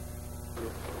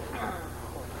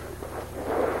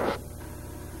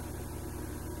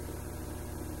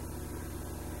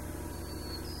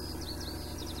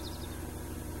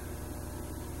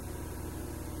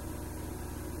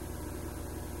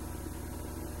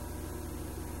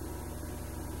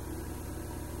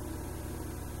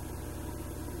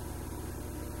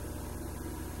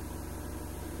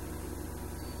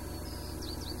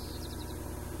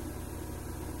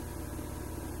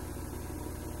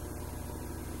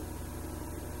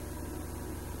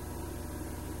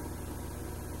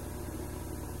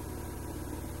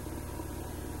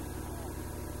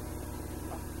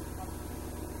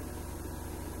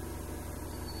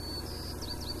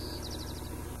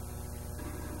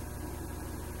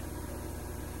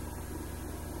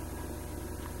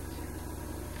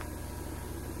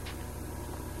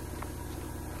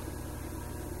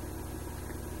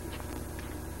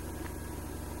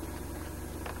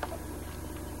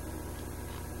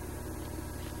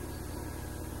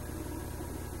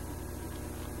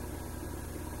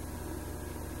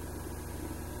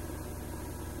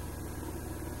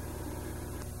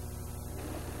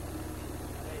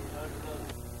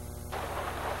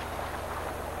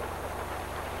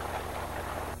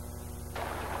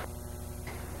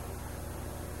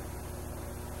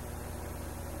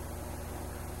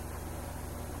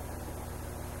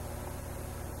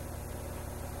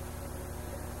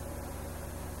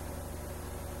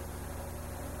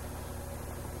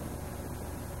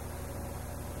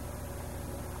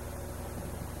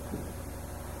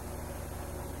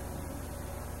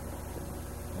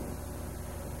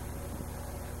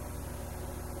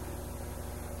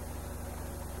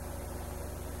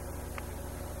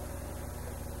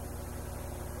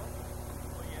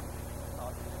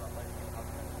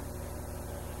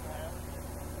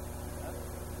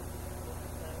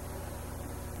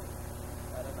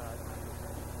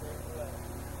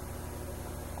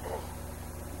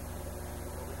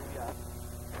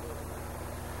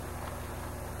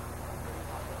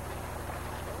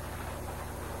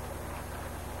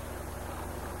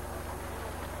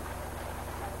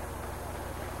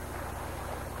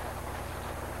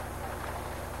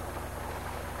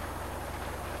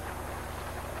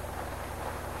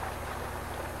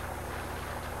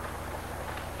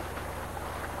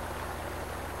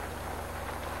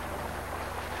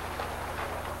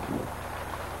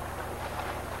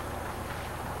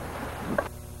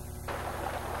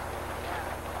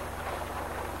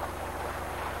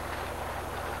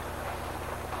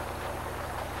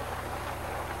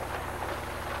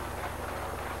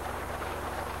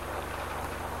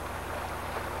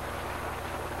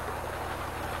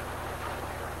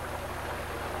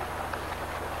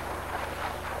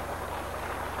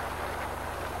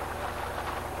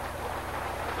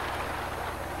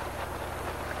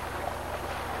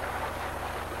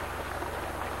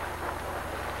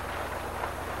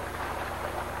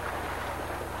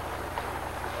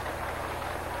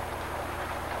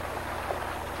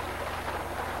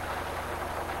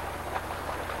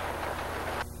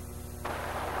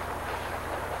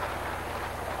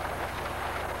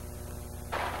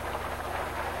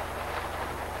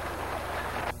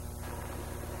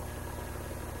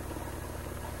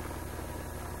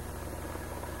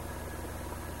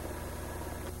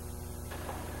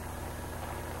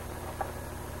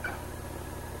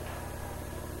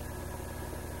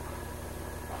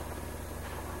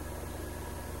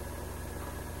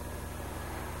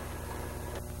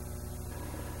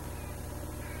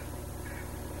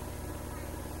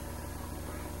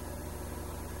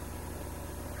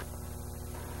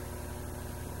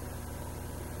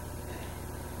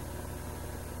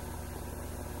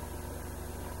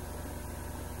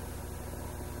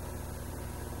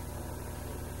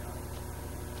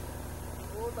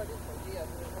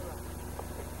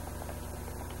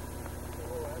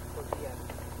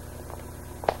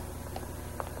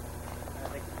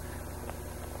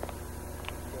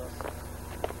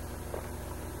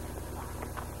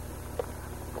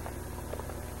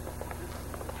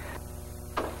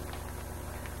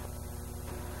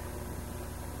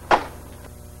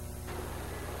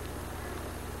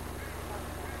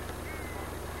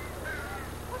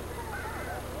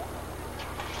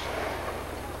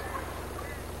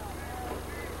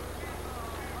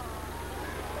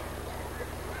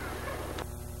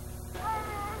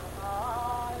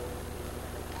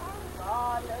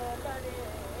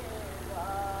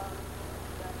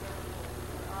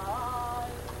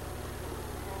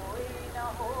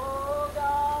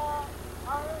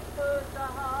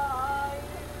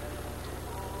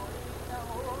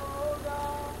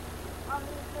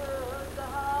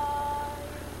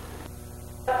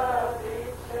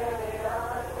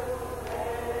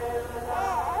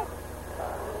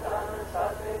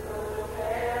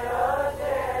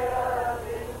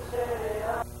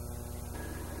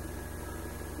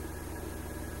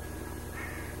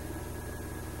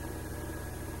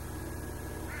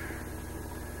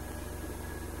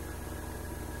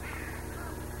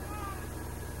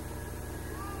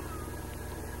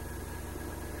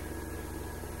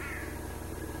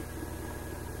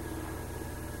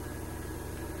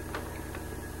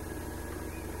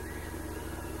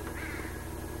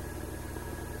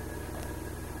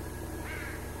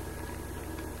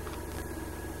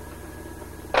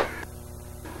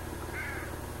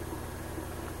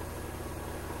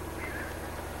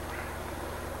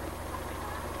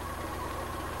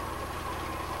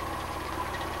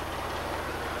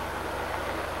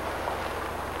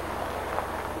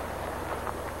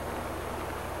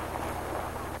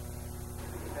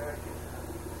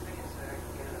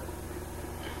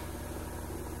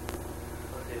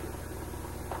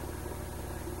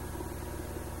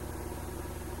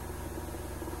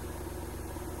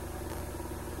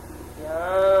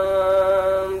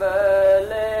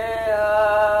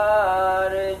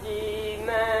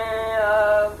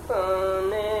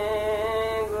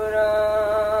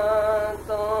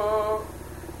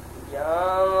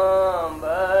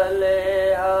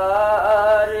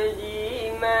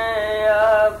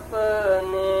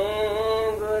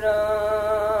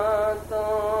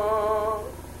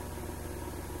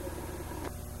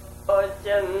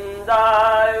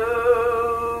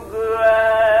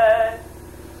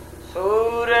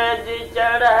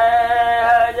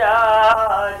चढ़े जा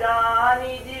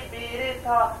जानी जी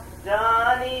बिरथा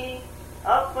जानी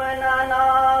अपना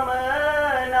नाम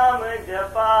नाम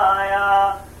जपाया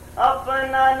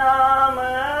अपना नाम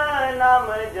नाम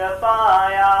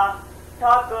जपाया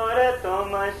ठाकुर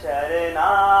तुम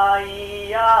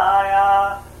शरनाई आया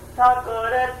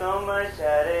ठाकुर तुम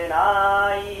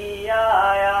शरनाई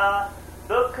आया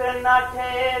दुख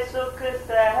नाठे सुख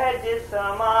सहज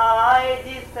समाए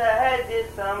जी सहज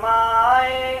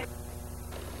समाए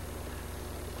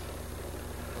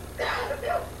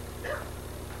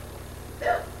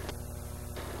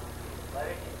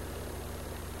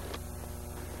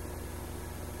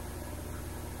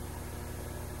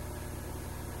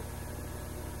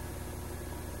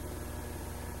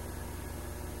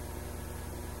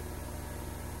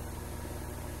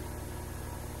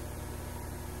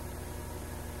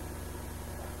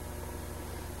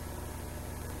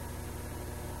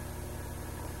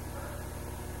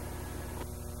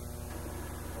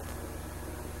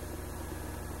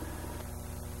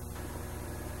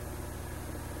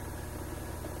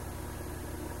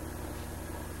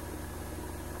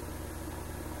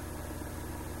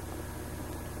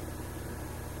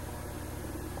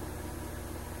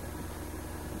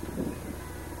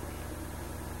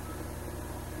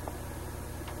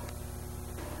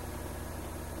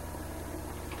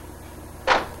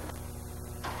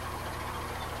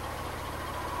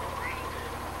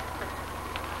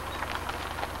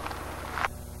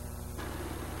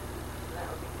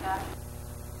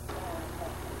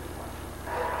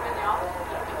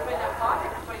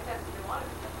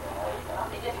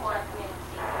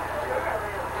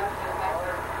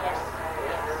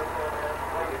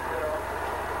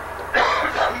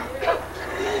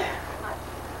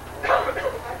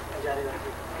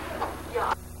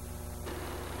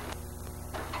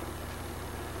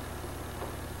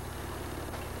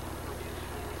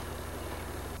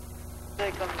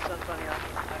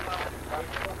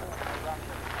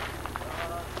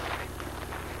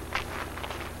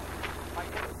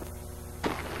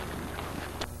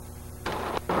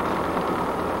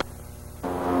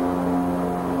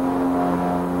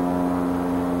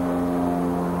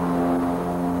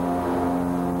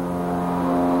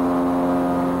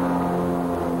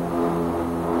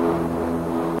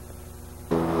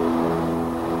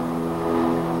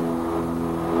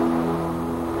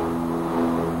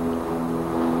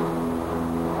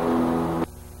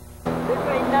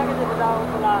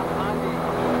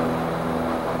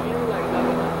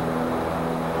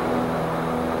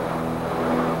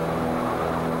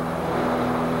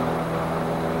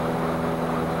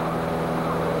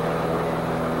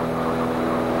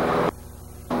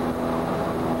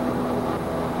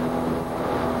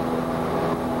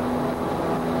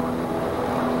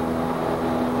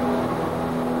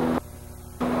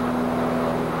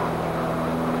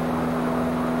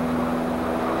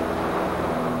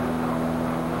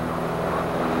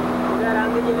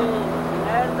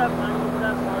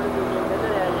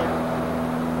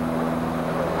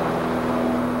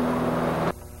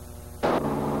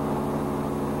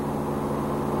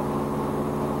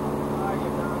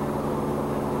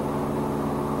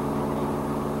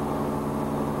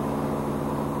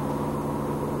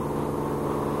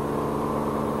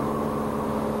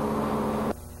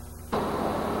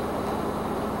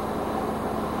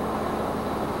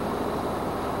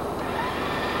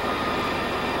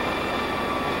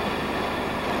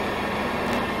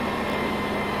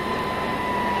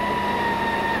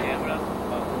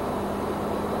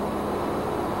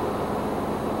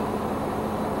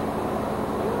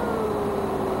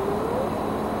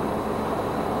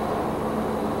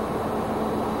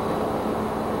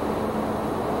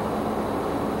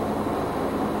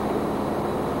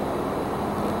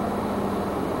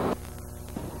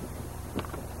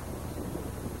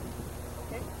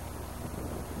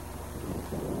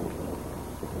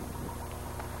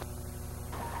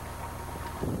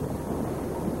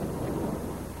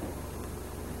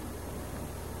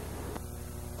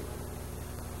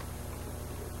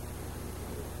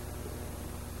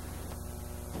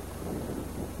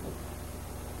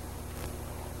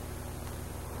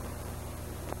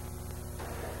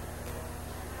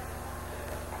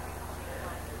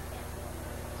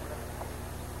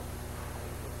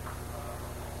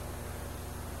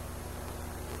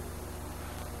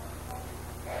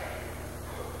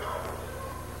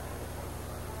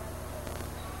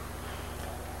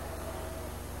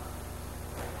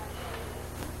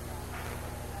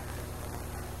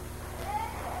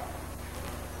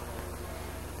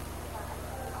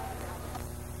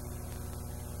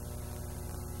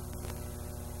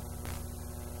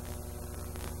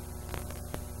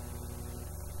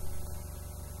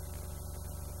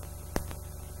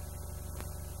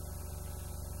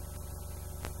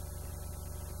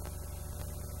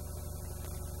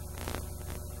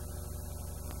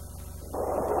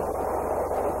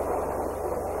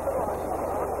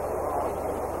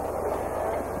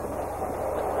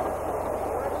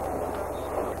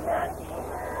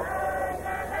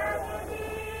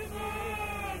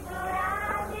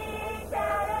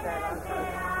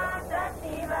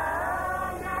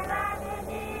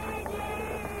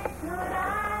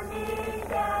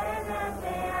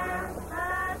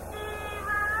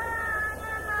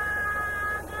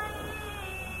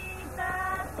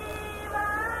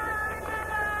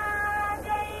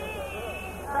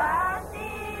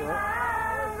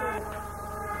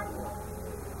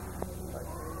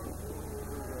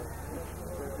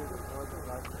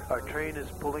Our train is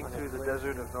pulling through the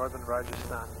desert of northern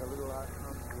Rajasthan.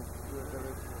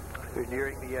 We're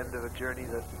nearing the end of a journey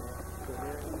that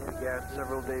began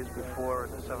several days before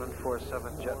in a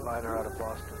 747 jetliner out of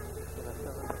Boston.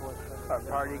 Our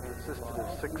party consisted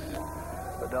of 6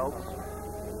 adults,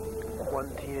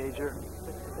 1 teenager,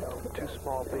 2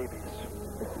 small babies.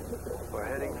 We're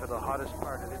heading for the hottest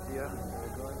part of India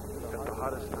at the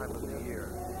hottest time of the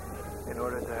year in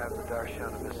order to have the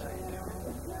darshan of a saint.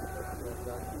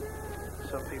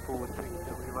 Some people would think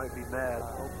that we might be mad.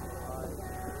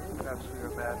 Perhaps we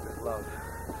were mad with love,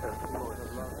 as the poets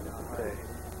say.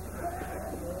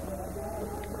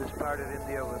 This part of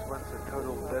India was once a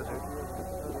total desert,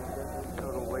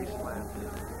 total wasteland.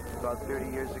 About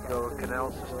 30 years ago, a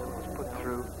canal system was put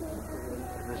through,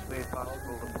 and this made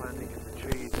possible the planting of the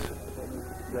trees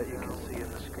that you can see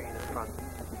in the screen in front.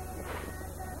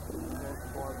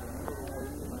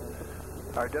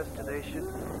 Our destination,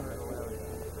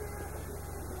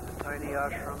 a tiny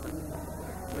ashram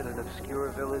in an obscure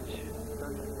village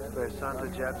where Sant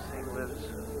Ajaib Singh lives,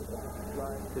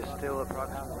 is still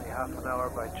approximately half an hour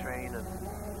by train and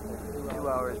 2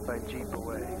 hours by jeep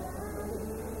away.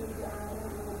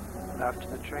 After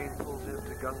the train pulls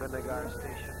into Ganganagar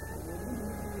station,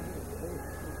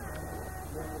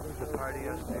 the party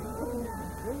has to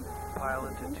pile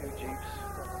into 2 jeeps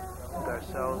with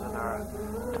ourselves and our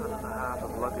 1.5 tons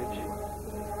of luggage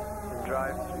and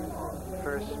drive through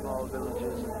first small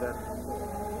villages and then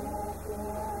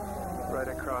right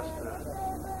across the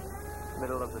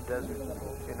middle of the desert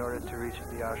in order to reach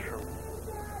the ashram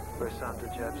where Sant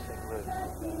Ajaib Singh lives.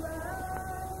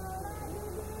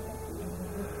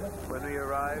 When we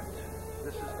arrived,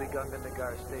 this is the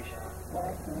Ganganagar station.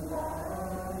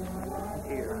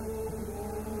 Here.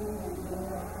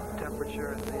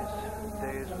 Temperature in these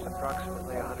days was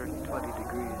approximately 120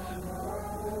 degrees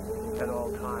at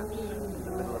all times in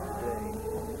the middle of the day.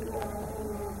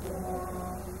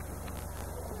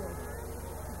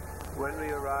 When we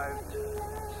arrived,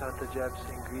 Sant Ajaib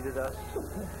Singh greeted us,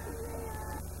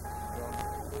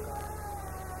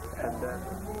 and then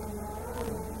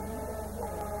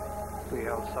we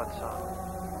held satsang.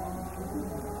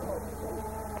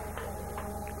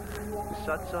 The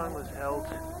satsang was held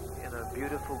in a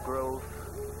beautiful grove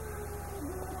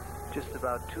just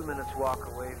about 2 minutes walk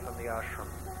away from the ashram.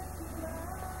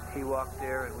 He walked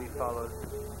there and we followed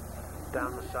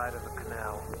down the side of a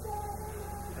canal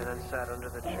and then sat under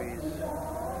the trees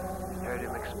and heard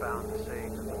him expound the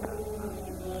sayings of the past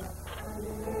masters.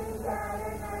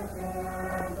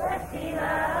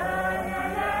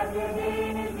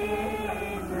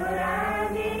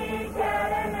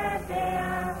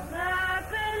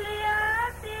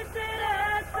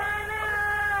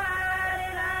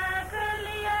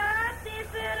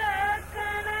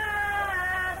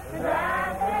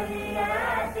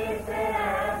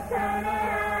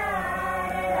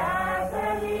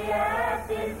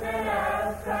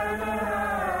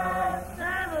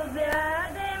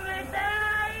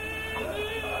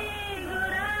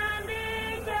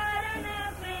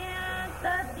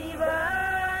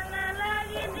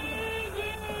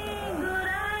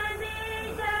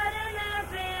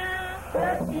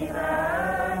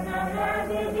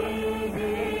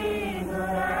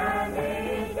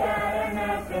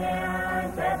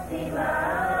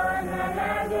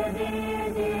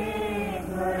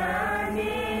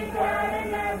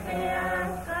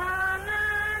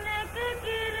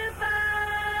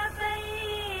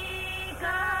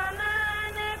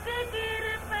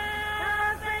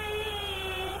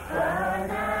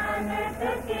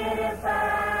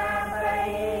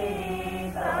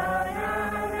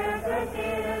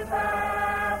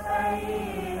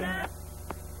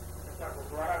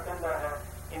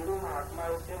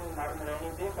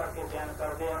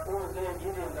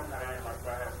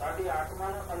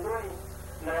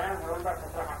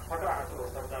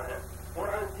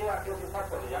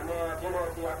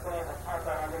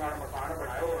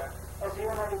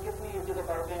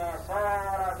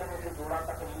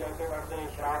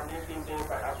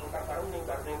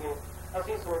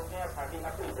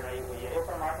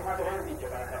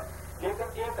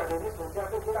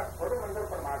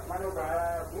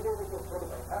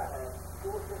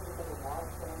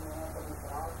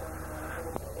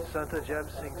 Sant Ajaib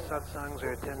Singh satsangs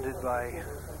are attended by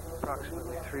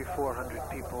approximately 300-400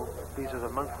 people. These are the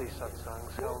monthly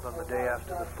satsangs held on the day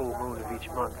after the full moon of each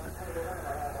month,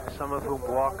 some of whom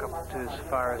walk up to as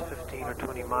far as 15 or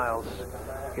 20 miles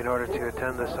in order to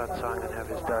attend the satsang and have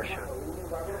his darshan.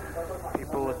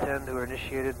 People attend who are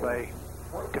initiated by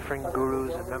different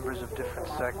gurus and members of different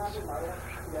sects,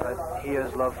 but he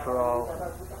has love for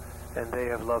all and they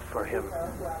have love for him.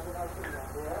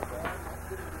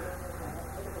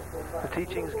 The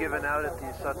teachings given out at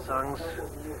these satsangs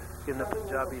in the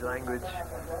Punjabi language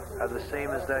are the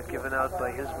same as that given out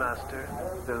by his master,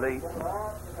 the late,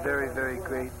 very, very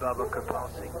great Baba Kripal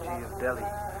Singh Ji of Delhi.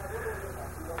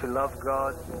 To love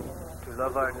God, to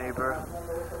love our neighbor,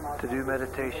 to do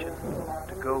meditation,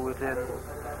 to go within,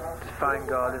 to find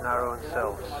God in our own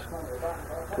selves,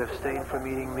 to abstain from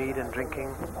eating meat and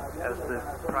drinking as the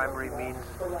primary means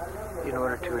in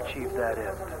order to achieve that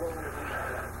end.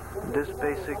 This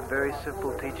basic, very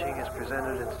simple teaching is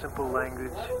presented in simple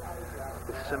language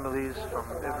with similes from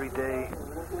everyday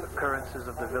occurrences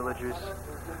of the villagers,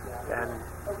 and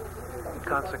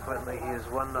consequently he has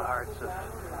won the hearts of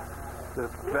the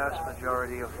vast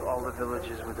majority of all the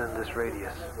villages within this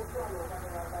radius.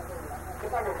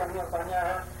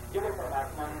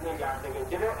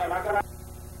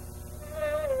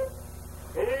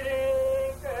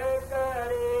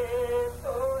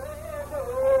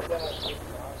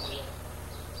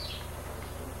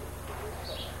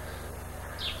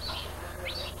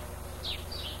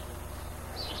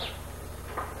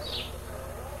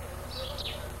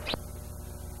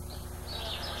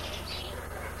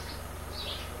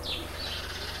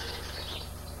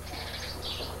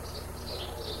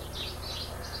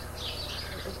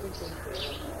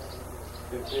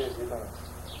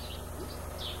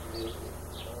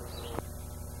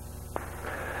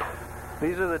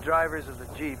 These are the drivers of the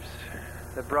jeeps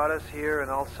that brought us here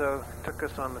and also took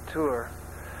us on the tour,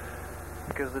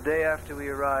 because the day after we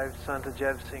arrived, Sant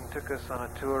Ajaib Singh took us on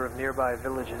a tour of nearby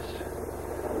villages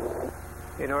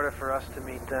in order for us to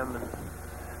meet them and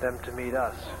them to meet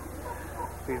us.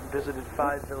 We visited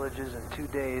 5 villages in 2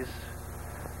 days,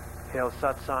 held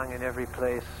satsang in every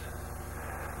place,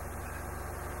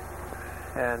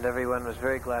 and everyone was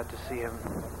very glad to see him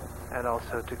and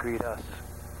also to greet us.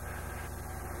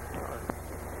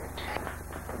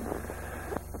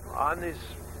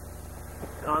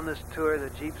 On this tour, the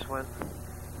jeeps went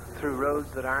through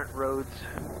roads that aren't roads,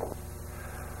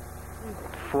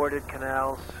 forded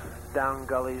canals, down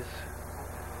gullies.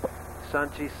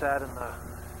 Sant Ji sat in the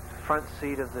front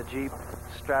seat of the jeep,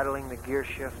 straddling the gear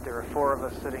shift. There were 4 of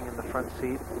us sitting in the front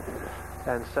seat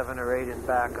and 7 or 8 in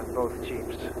back on both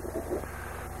jeeps.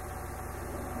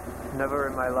 Never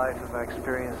in my life have I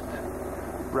experienced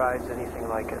rides anything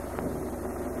like it.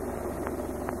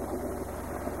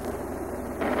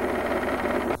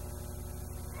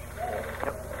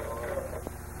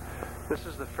 This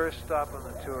is the first stop on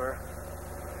the tour,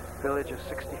 village of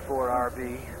 64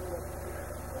 RB,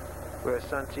 where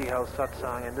Sant Ji held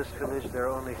satsang. In this village there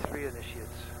are only 3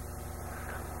 initiates.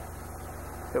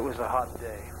 It was a hot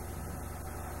day.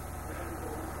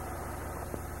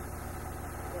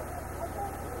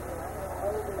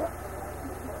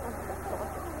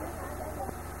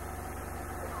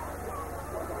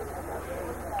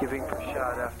 Giving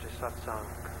prasad after satsang.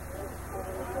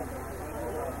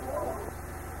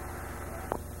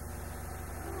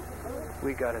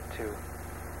 We got it too.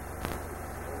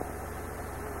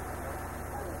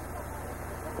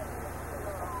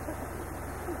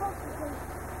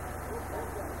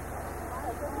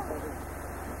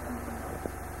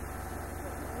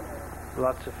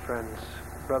 Lots of friends,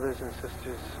 brothers and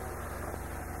sisters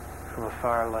from a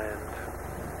far land.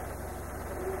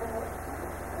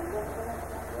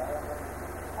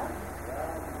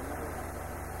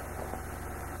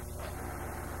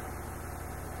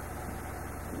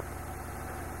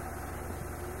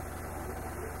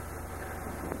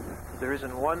 There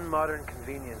isn't one modern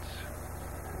convenience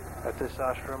at this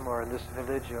ashram or in this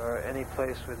village or any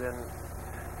place within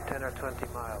 10 or 20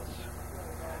 miles.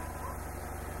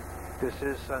 This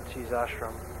is Sant Ji's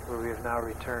ashram, where we have now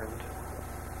returned.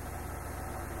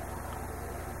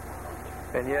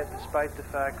 And yet, despite the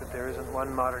fact that there isn't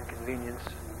one modern convenience,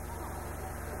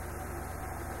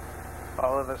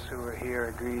 all of us who were here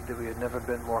agreed that we had never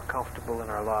been more comfortable in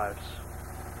our lives.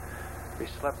 We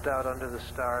slept out under the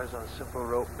stars on simple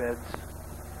rope beds.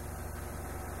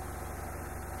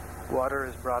 Water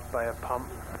is brought by a pump.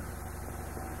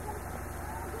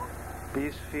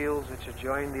 These fields which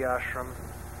adjoin the ashram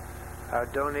are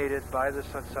donated by the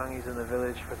satsangis in the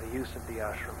village for the use of the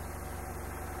ashram.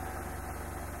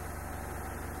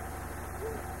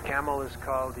 Camel is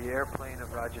called the airplane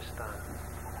of Rajasthan.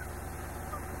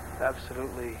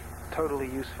 Absolutely, totally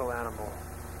useful animal.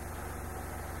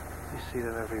 You see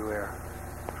them everywhere.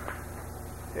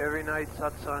 Every night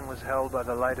satsang was held by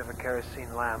the light of a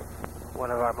kerosene lamp,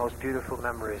 one of our most beautiful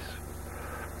memories.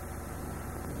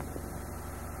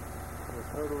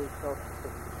 Totally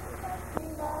self-sufficient.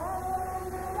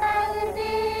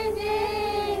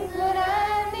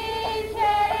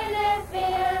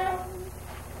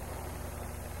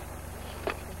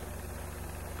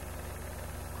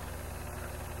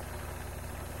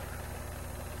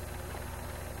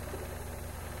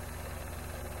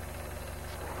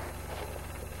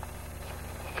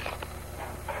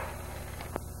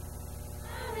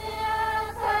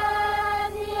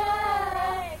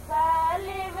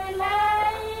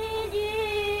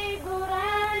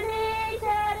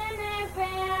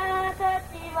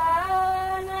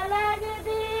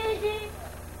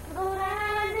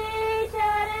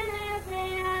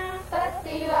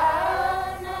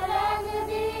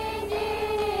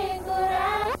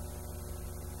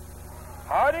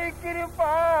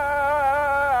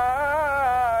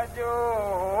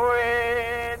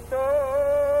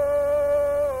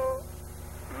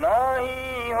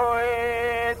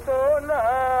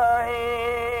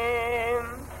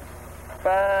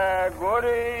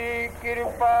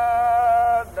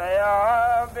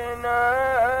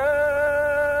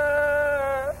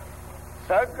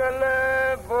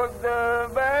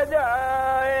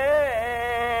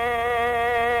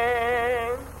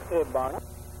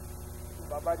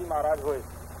 ਨਾਰਾਜ਼ ਹੋਏ।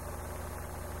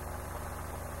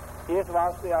 ਇਸ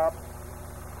ਵਾਸਤੇ ਆਪ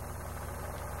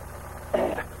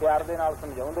ਪਿਆਰ ਦੇ ਨਾਲ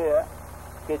ਸਮਝਾਉਂਦੇ ਆ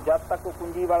ਕਿ ਜਦ ਤੱਕ ਉਹ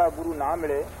ਕੁੰਜੀ ਵਾਲਾ ਗੁਰੂ ਨਾ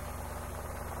ਮਿਲੇ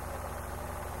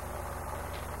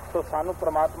तो सानू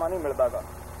परमात्मा नहीं मिलता गा।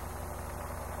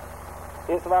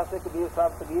 इस वास्ते कबीर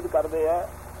साहब तकीद करते हैं,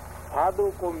 साधु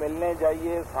को मिलने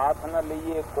जाइए साथ न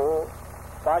लीजिए को,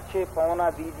 पाछे पाँव न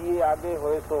दीजिए आगे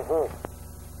होए सो हो।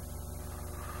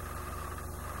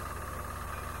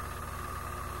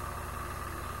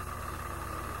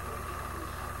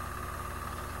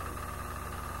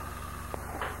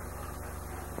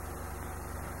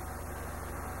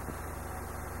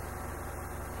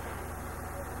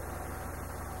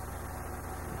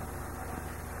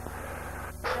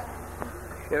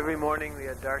 Every morning we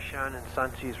had darshan in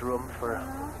Sant Ji's room for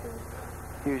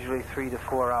usually 3 to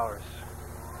 4 hours.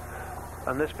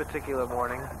 On this particular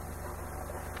morning,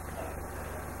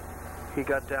 he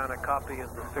got down a copy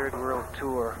of the Third World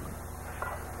Tour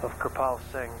of Caravan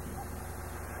Singh,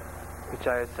 which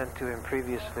I had sent to him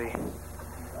previously,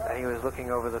 and he was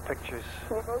looking over the pictures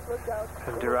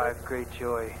and derived great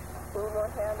joy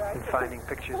in finding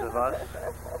pictures of us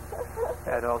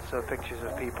and also pictures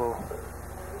of people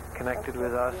connected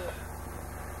with us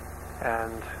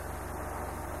and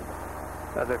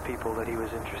other people that he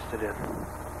was interested in.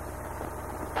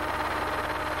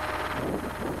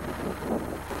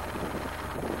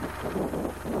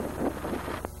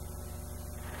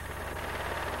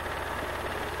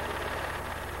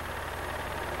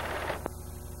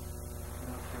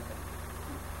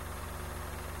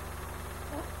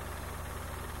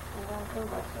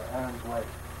 Aaron's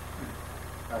wife.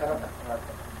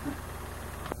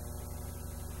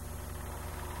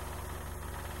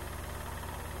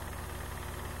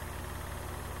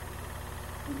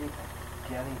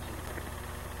 Gyani Ji,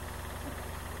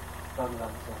 Caravan of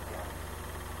Love,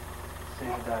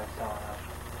 Sant Ajaib Singh.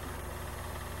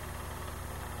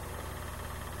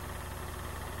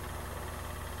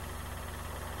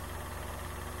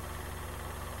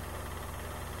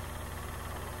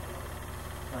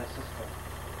 My sister.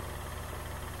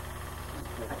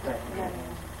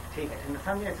 ठीक है,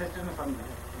 समझे sister ने समझे।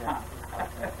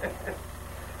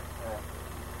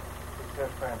 It's her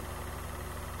friend.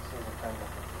 She's a friend of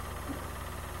hers.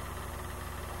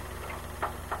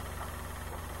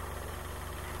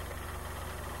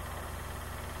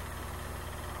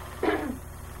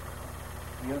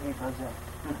 Yogi Bhajan.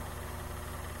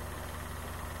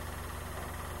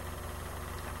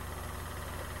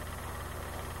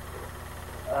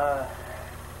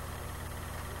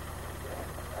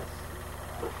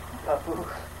 Tapu.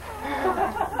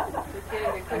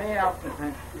 नहीं आप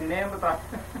name बता।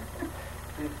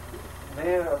 The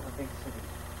mayor of the big city,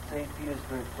 St.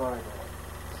 Petersburg, Florida,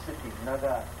 city,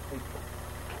 Naga, big,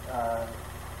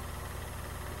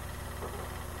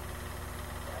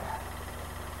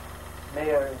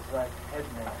 mayor is like head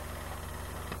mayor.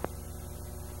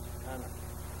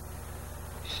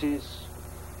 She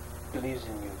believes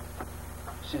in you.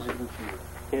 She's a good for you.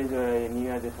 ये जो है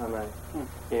नीना जैसा मैं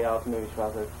ये आपने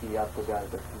विश्वास है कि आपको प्यार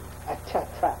करती है। अच्छा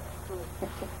अच्छा।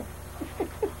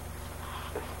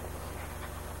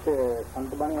 तो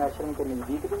संत बानी आश्रम के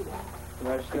नजदीक भी है।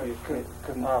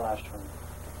 Kamal Ashram.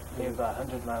 They're about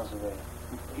 100 miles away.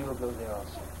 You will go there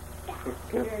also.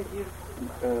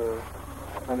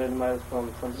 100 miles from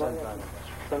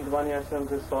Sant Bani आश्रम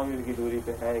से 100 मील की दूरी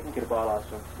पे है एक कृपाल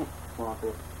आश्रम, वहाँ पे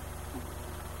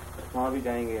वहाँ भी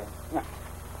जाएंगे।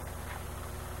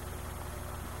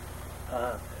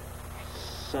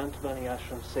 Sant Bani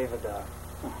Ashram Sevadar,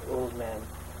 old man,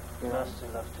 master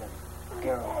loved him.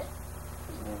 Gerald,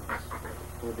 his name is.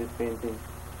 Who did painting?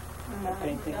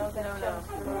 Painting?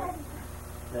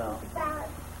 No.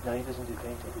 No, he doesn't do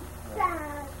painting. No.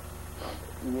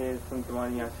 ये संत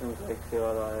बानी आश्रम का एक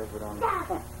सेवादार है पुराना।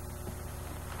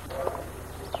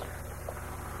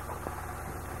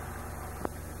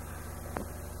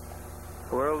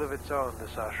 A world of its own,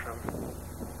 this ashram.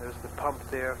 There's the pump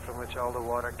there from which all the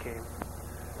water came,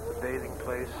 the bathing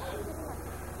place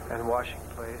and washing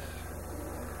place.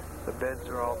 The beds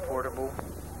are all portable.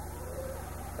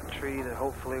 A tree that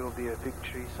hopefully will be a big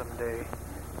tree someday.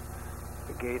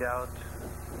 The gate out.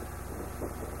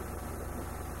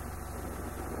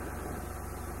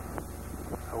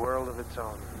 A world of its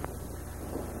own.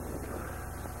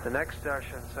 The next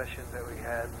darshan session that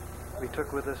we took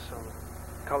with us some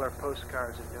color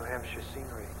postcards of New Hampshire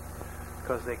scenery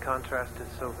because they contrasted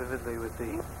so vividly with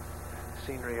the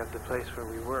scenery of the place where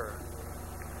we were.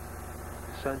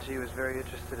 Sant Ji was very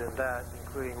interested in that,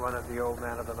 including one of the old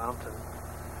man of the mountain,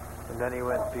 and then he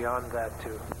went beyond that to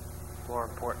more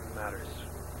important matters.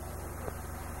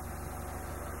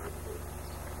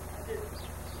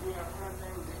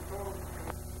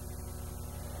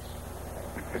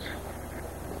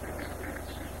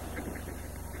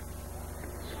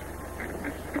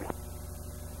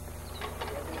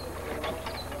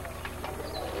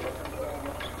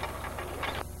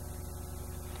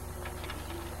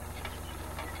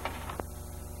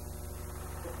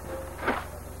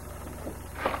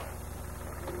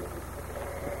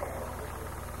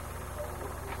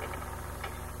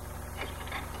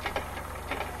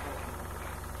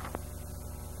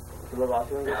 मतलब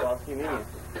आश्रम के पास की नहीं है,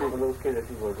 मतलब उसके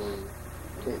जैसी photo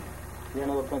है। ये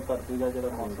ना अपने धरती का जरा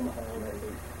मौसम है।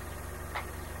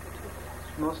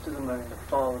 Most of them are in the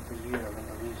fall of the year when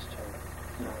the leaves change.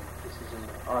 This is in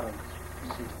the autumn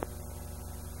season.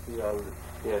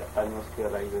 Yeah, atmosphere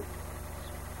like this.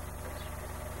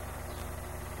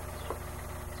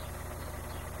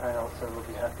 I also will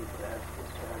be happy to have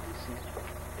you see.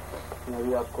 मैं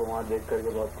भी आपको वहाँ देख करके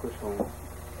बहुत खुश हूँ।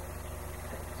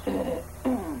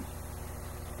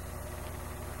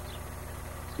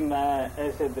 मैं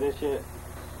ऐसे दृश्य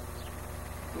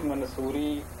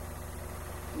मंसूरी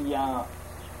या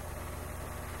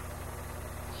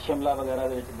शिमला वगैरह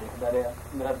ਦੇ ਵਿੱਚ ਦੇਖਦਾ ਰਿਹਾ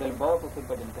ਮੇਰਾ ਦਿਲ ਬਹੁਤ ਉੱਥੇ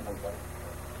ਭਜਨ ਤੇ ਲੱਗਦਾ ਰਿਹਾ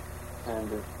and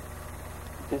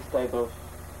this type of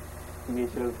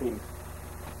natural things.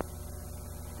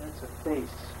 That's a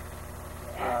face.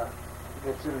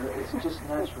 It's just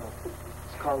natural.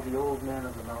 It's called the Old Man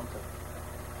of the Mountain.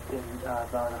 In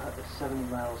about 70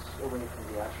 miles away from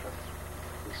the ashram.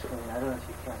 I don't know if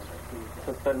you can, but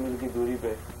 70 मील की दूरी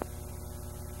पे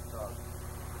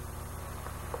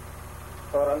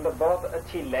और अंदर बहुत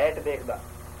अच्छी light देखता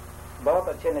बहुत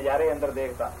अच्छे नज़ारे अंदर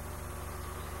देखता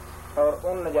और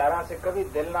उन नज़ारा से कभी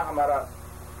दिल ना हमारा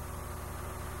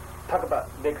थकता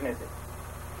देखने से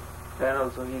Then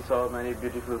also he saw many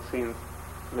beautiful scenes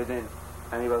within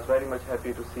and he was very much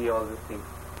happy to see all these things.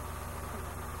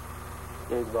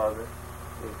 एक बार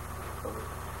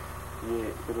ये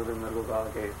गुरुदेव मेरे को कहा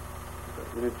कि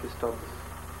will you please stop this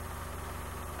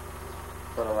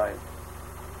for a while.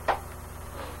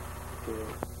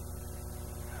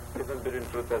 Difference between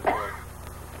truth as well.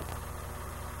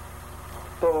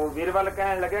 तो बीरबल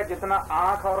कहने लगे जितना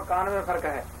आंख और कान में फर्क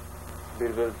है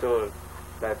Birbal told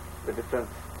that the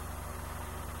difference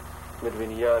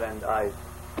between ear and eyes.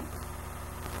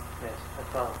 yes, I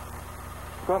found.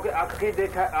 क्योंकि आंख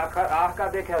का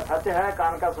देखा सच है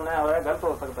कान का सुना हुआ है गलत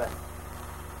हो सकता है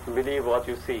Believe what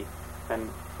you see and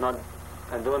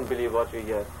don't believe what you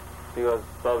hear, because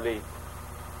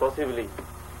possibly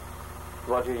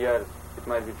what you hear it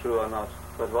might be true or not,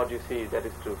 but what you see that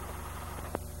is true.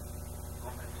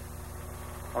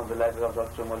 On the letter of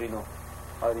Dr. Molino,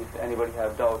 or if anybody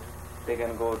have doubt, they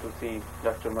can go to see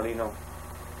Dr. Molino,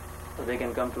 or they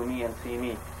can come to me and see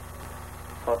me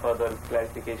for further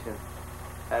clarification,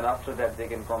 and after that they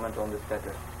can comment on this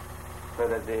letter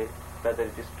whether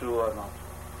it is true or not.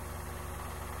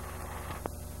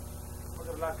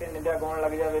 निंदा gown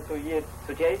लग जाए तो ये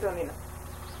सच्चाई तो नहीं ना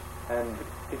And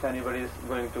if anybody is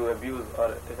going to abuse or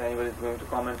if anybody is going to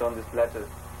comment on this letter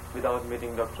without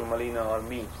meeting Dr. Molina or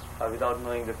me or without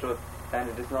knowing the truth, then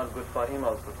it is not good for him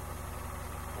also.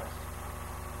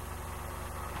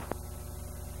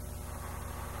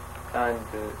 And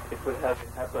it could have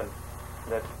happened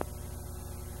that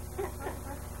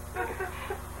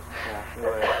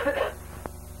go ahead.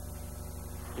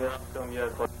 You have come here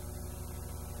for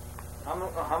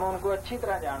हम उनको अच्छी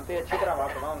तरह जानते हैं अच्छी तरह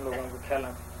बात उन लोगों को ख्याल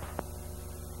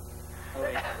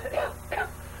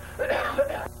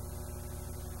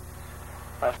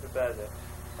I've prepared it.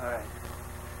 Alright.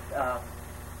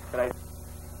 Right.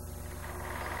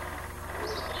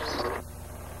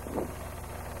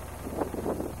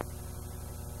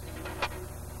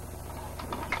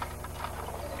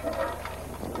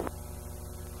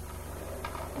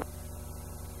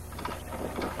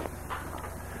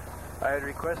 I had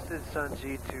requested Sant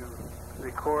Ji to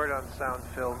record on sound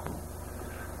film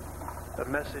a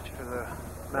message for the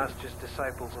Master's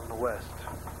disciples in the West.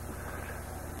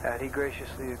 And he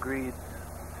graciously agreed.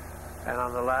 And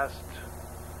on the last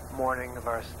morning of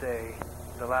our stay,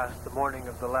 the morning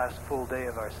of the last full day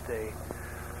of our stay,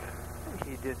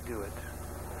 he did do it.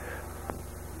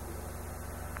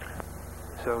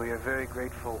 So we are very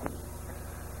grateful.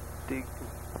 The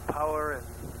power and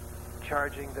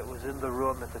charging that was in the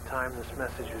room at the time this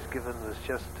message was given was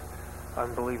just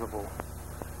unbelievable.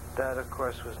 That, of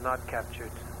course, was not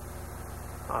captured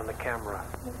on the camera.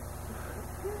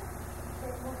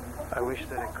 I wish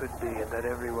that it could be and that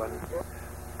everyone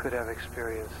could have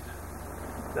experienced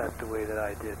that the way that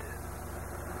I did.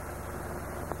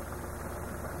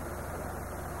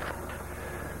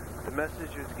 The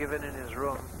message was given in his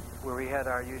room where we had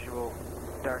our usual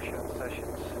darshan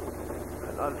sessions.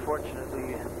 And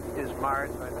unfortunately is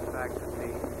marred by the fact that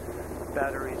the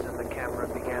batteries in the camera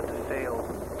began to fail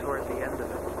toward the end of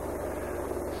it,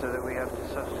 so that we have to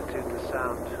substitute the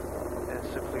sound and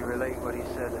simply relate what he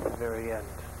said at the very end.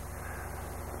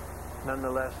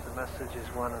 Nonetheless, the message is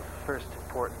one of first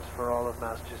importance for all of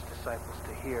Master's disciples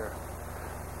to hear,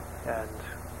 and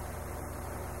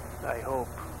I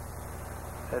hope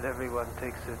that everyone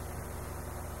takes it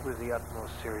with the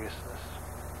utmost seriousness.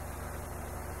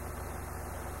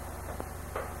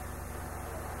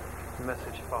 The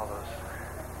message follows.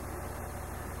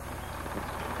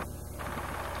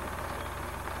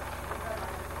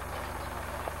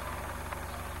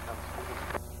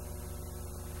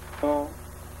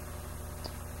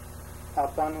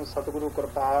 ਆਪਾਂ ਨੂੰ ਸਤਿਗੁਰੂ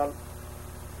ਕਿਰਪਾਲ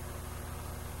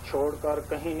छोड़कर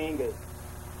कहीं नहीं गए,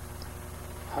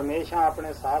 हमेशा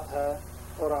अपने साथ है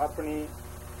और अपनी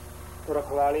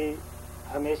रखवाली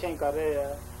हमेशा ही कर रहे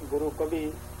हैं। गुरु कभी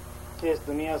इस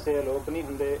दुनिया से अलोप नहीं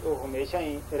होंगे, वो हमेशा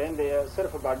ही रहंदे है,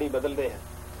 सिर्फ बाडी बदलते हैं।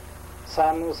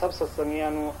 सानू सब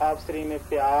सत्संगियां नू आप श्री में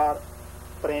प्यार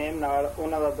प्रेम नाल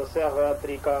उन्हां दा दस्सिया होया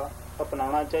तरीका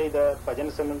अपनाना चाहिए, भजन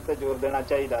सिमरन ते जोर देना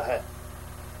चाहिए है।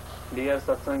 Dear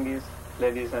Satsangis,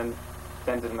 ladies and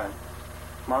gentlemen,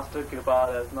 Master Kripal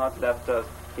has not left us.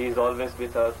 He is always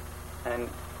with us and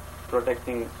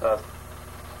protecting us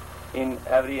in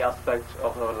every aspect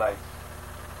of our lives.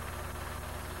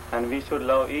 And we should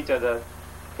love each other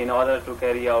in order to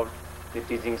carry out the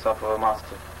teachings of our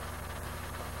Master.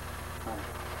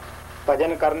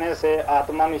 भजन करने से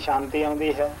आत्मा में शांति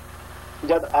आती है।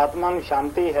 जब आत्मा में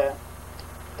शांति है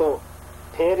तो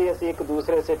फिर ही असीं एक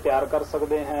दूसरे से प्यार कर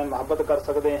सकते हैं, मोहब्बत कर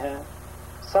सकते हैं।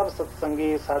 सब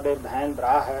सत्संगी साडे बहन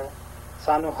भरा है,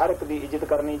 सानू हर एक दी इज्जत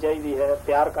करनी चाहिए है,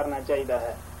 प्यार करना चाहिए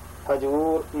है।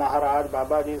 हजूर महाराज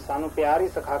बाबा जी सानू प्यार ही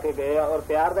सिखा के गए और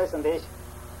प्यार का संदेश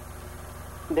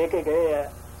दे के गए है।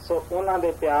 सो उन्हां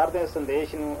दे प्यार दे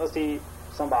संदेश नू असीं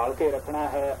संभाल के रखना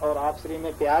है और आप श्री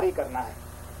में प्यार ही करना है।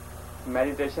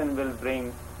 Meditation will bring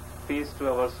peace to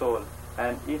our soul,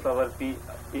 and if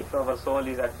our soul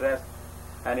is at rest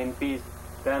and in peace,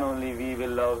 then only we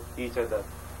will love each other.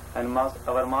 And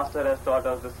our Master has taught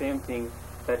us the same thing,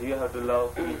 that we have to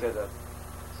love each other.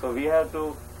 So we have to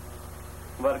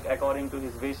work according to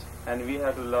his wish, and we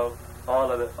have to love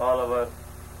all our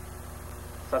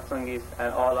satsangis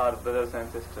and all our brothers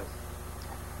and sisters.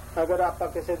 अगर आप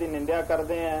किसी की निंदा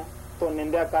करते हैं तो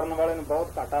निंदा करने वाले ਨੂੰ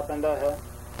बहुत घाटा पैंदा है,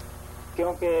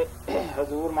 क्योंकि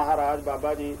हजूर महाराज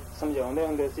बाबा जी समझाते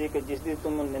होंगे सी कि जिस दी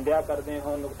तुम निंदा करते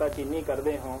हो, नुकताचीनी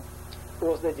करते हो,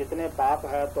 उस दे जितने पाप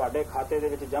है तुहाडे खाते दे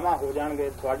विच जमा हो जाणगे।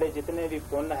 तुहाडे जितने भी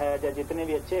पुण्य है या जितने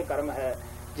भी अच्छे कर्म है,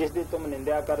 जिस दी तुम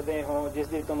निंदा करते हो, जिस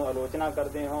दी तुम आलोचना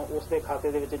करते हो, उस दे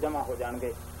खाते दे विच जमा हो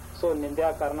जाणगे। सो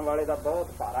निंदा करने वाले दा बहुत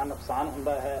भारा नुकसान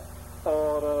हुंदा है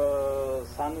और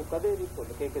सानू कदे भी भुल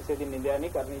के किसी की निंदा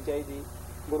नहीं करनी चाहिए।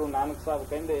 गुरु नानक साहब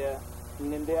कहंदे है,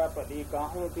 निंदा भली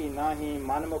काहू की नाही,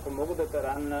 मनमुख मुग्ध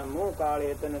करन, मुंह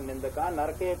काले तन निंदका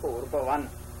नरके घोर भवन।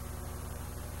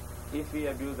 If we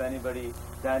abuse anybody,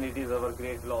 then it is our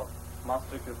great loss.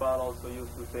 Master Kripal also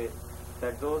used to say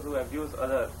that those who abuse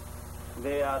others,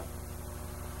 they are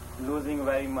losing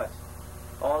very much.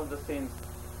 All the sins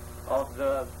of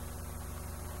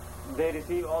they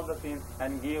receive all the sins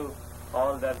and give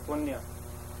all that punya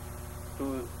to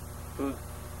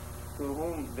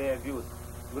whom they abuse.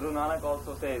 Guru Nanak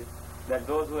also says that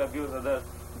those who abuse others,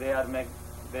 they are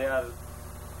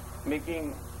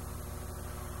making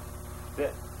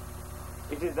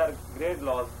it is their great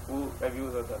loss who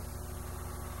abuse others.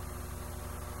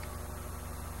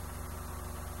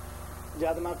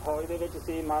 जद मैं फौज दे विच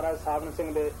सी, महाराज सावन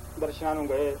सिंह दे दर्शनां नूं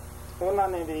गए, उन्हां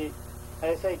ने भी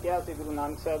ऐसा ही कहा सी गुरु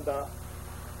नानक साहब दा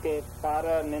कि पर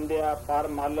निंदिया पर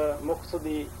मल मुख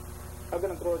सुधी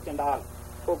अगन क्रोध चंडाल।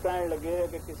 वो कहने लगे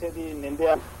कि किसी दी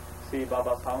निंदिया। See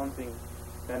Baba Sawan Singh,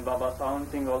 then Baba Sawan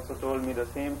Singh also told me the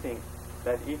same thing,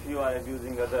 that if you are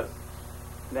abusing others,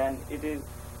 then it is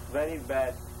very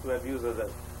bad to abuse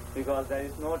others, because there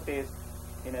is no taste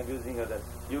in abusing others.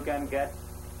 You can get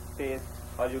taste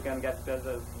or you can get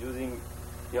pleasure using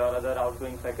your other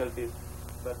outgoing faculties,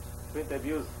 but with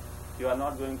abuse you are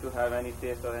not going to have any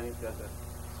taste or any pleasure.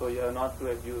 So you are not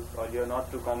to abuse or you are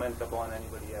not to comment upon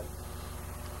anybody else.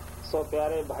 सो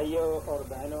प्यारे भाइयों और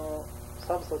बहनों,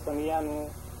 सब सत्संगियां नूं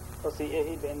असीं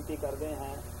यही बेनती करते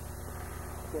हैं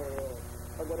कि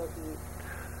अगर असीं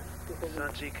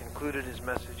Sant Ji concluded his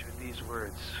message with these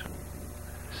words.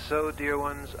 So, dear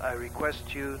ones, I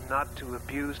request you not to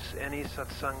abuse any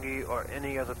satsangi or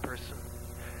any other person,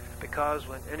 because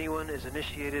when anyone is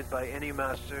initiated by any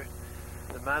master,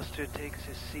 the master takes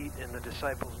his seat in the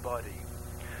disciple's body.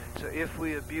 So if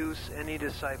we abuse any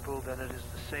disciple, then it is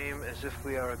the same as if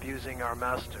we are abusing our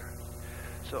master.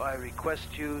 So I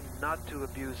request you not to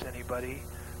abuse anybody,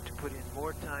 to put in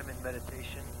more time in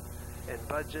meditation, and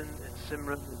bhajan and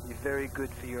simran will be very good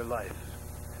for your life.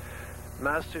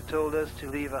 Master told us to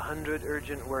leave 100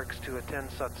 urgent works to attend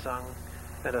satsang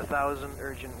and 1,000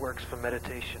 urgent works for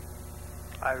meditation.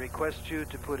 I request you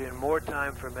to put in more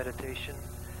time for meditation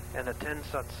and attend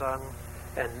satsang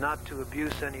and not to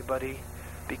abuse anybody,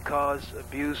 because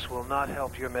abuse will not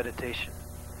help your meditation.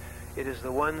 It is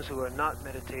the ones who are not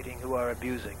meditating who are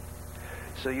abusing.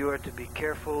 So you are to be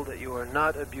careful that you are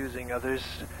not abusing others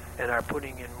and are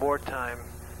putting in more time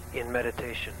in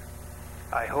meditation.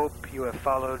 I hope you have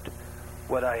followed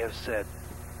what I have said.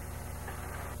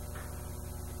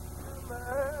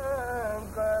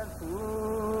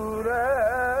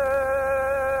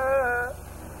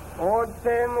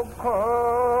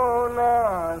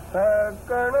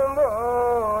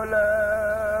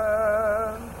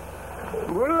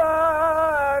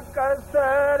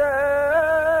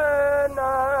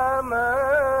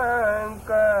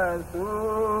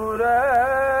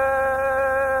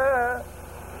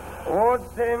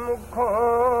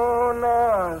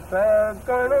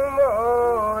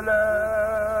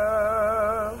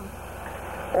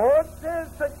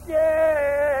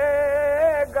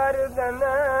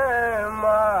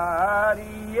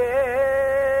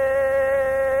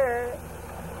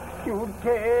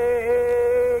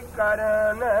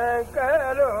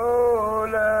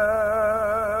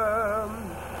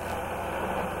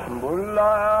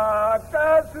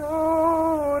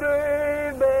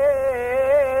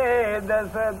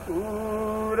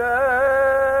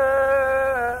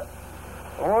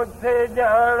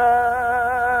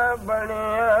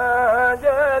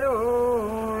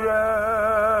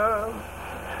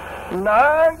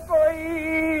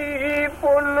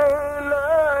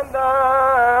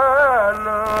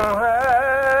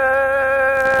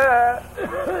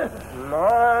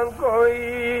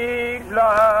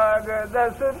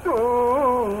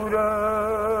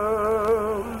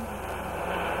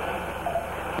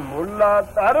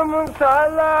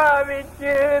 ਧਰਮਸ਼ਾਲਾ ਵਿੱਚ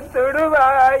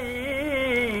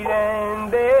ਤੁੜਵਾਈ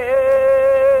ਰਹਿੰਦੇ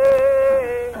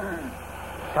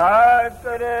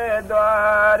ਠਾਕਰ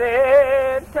ਦੁਆਰੇ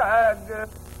ਠੱਗ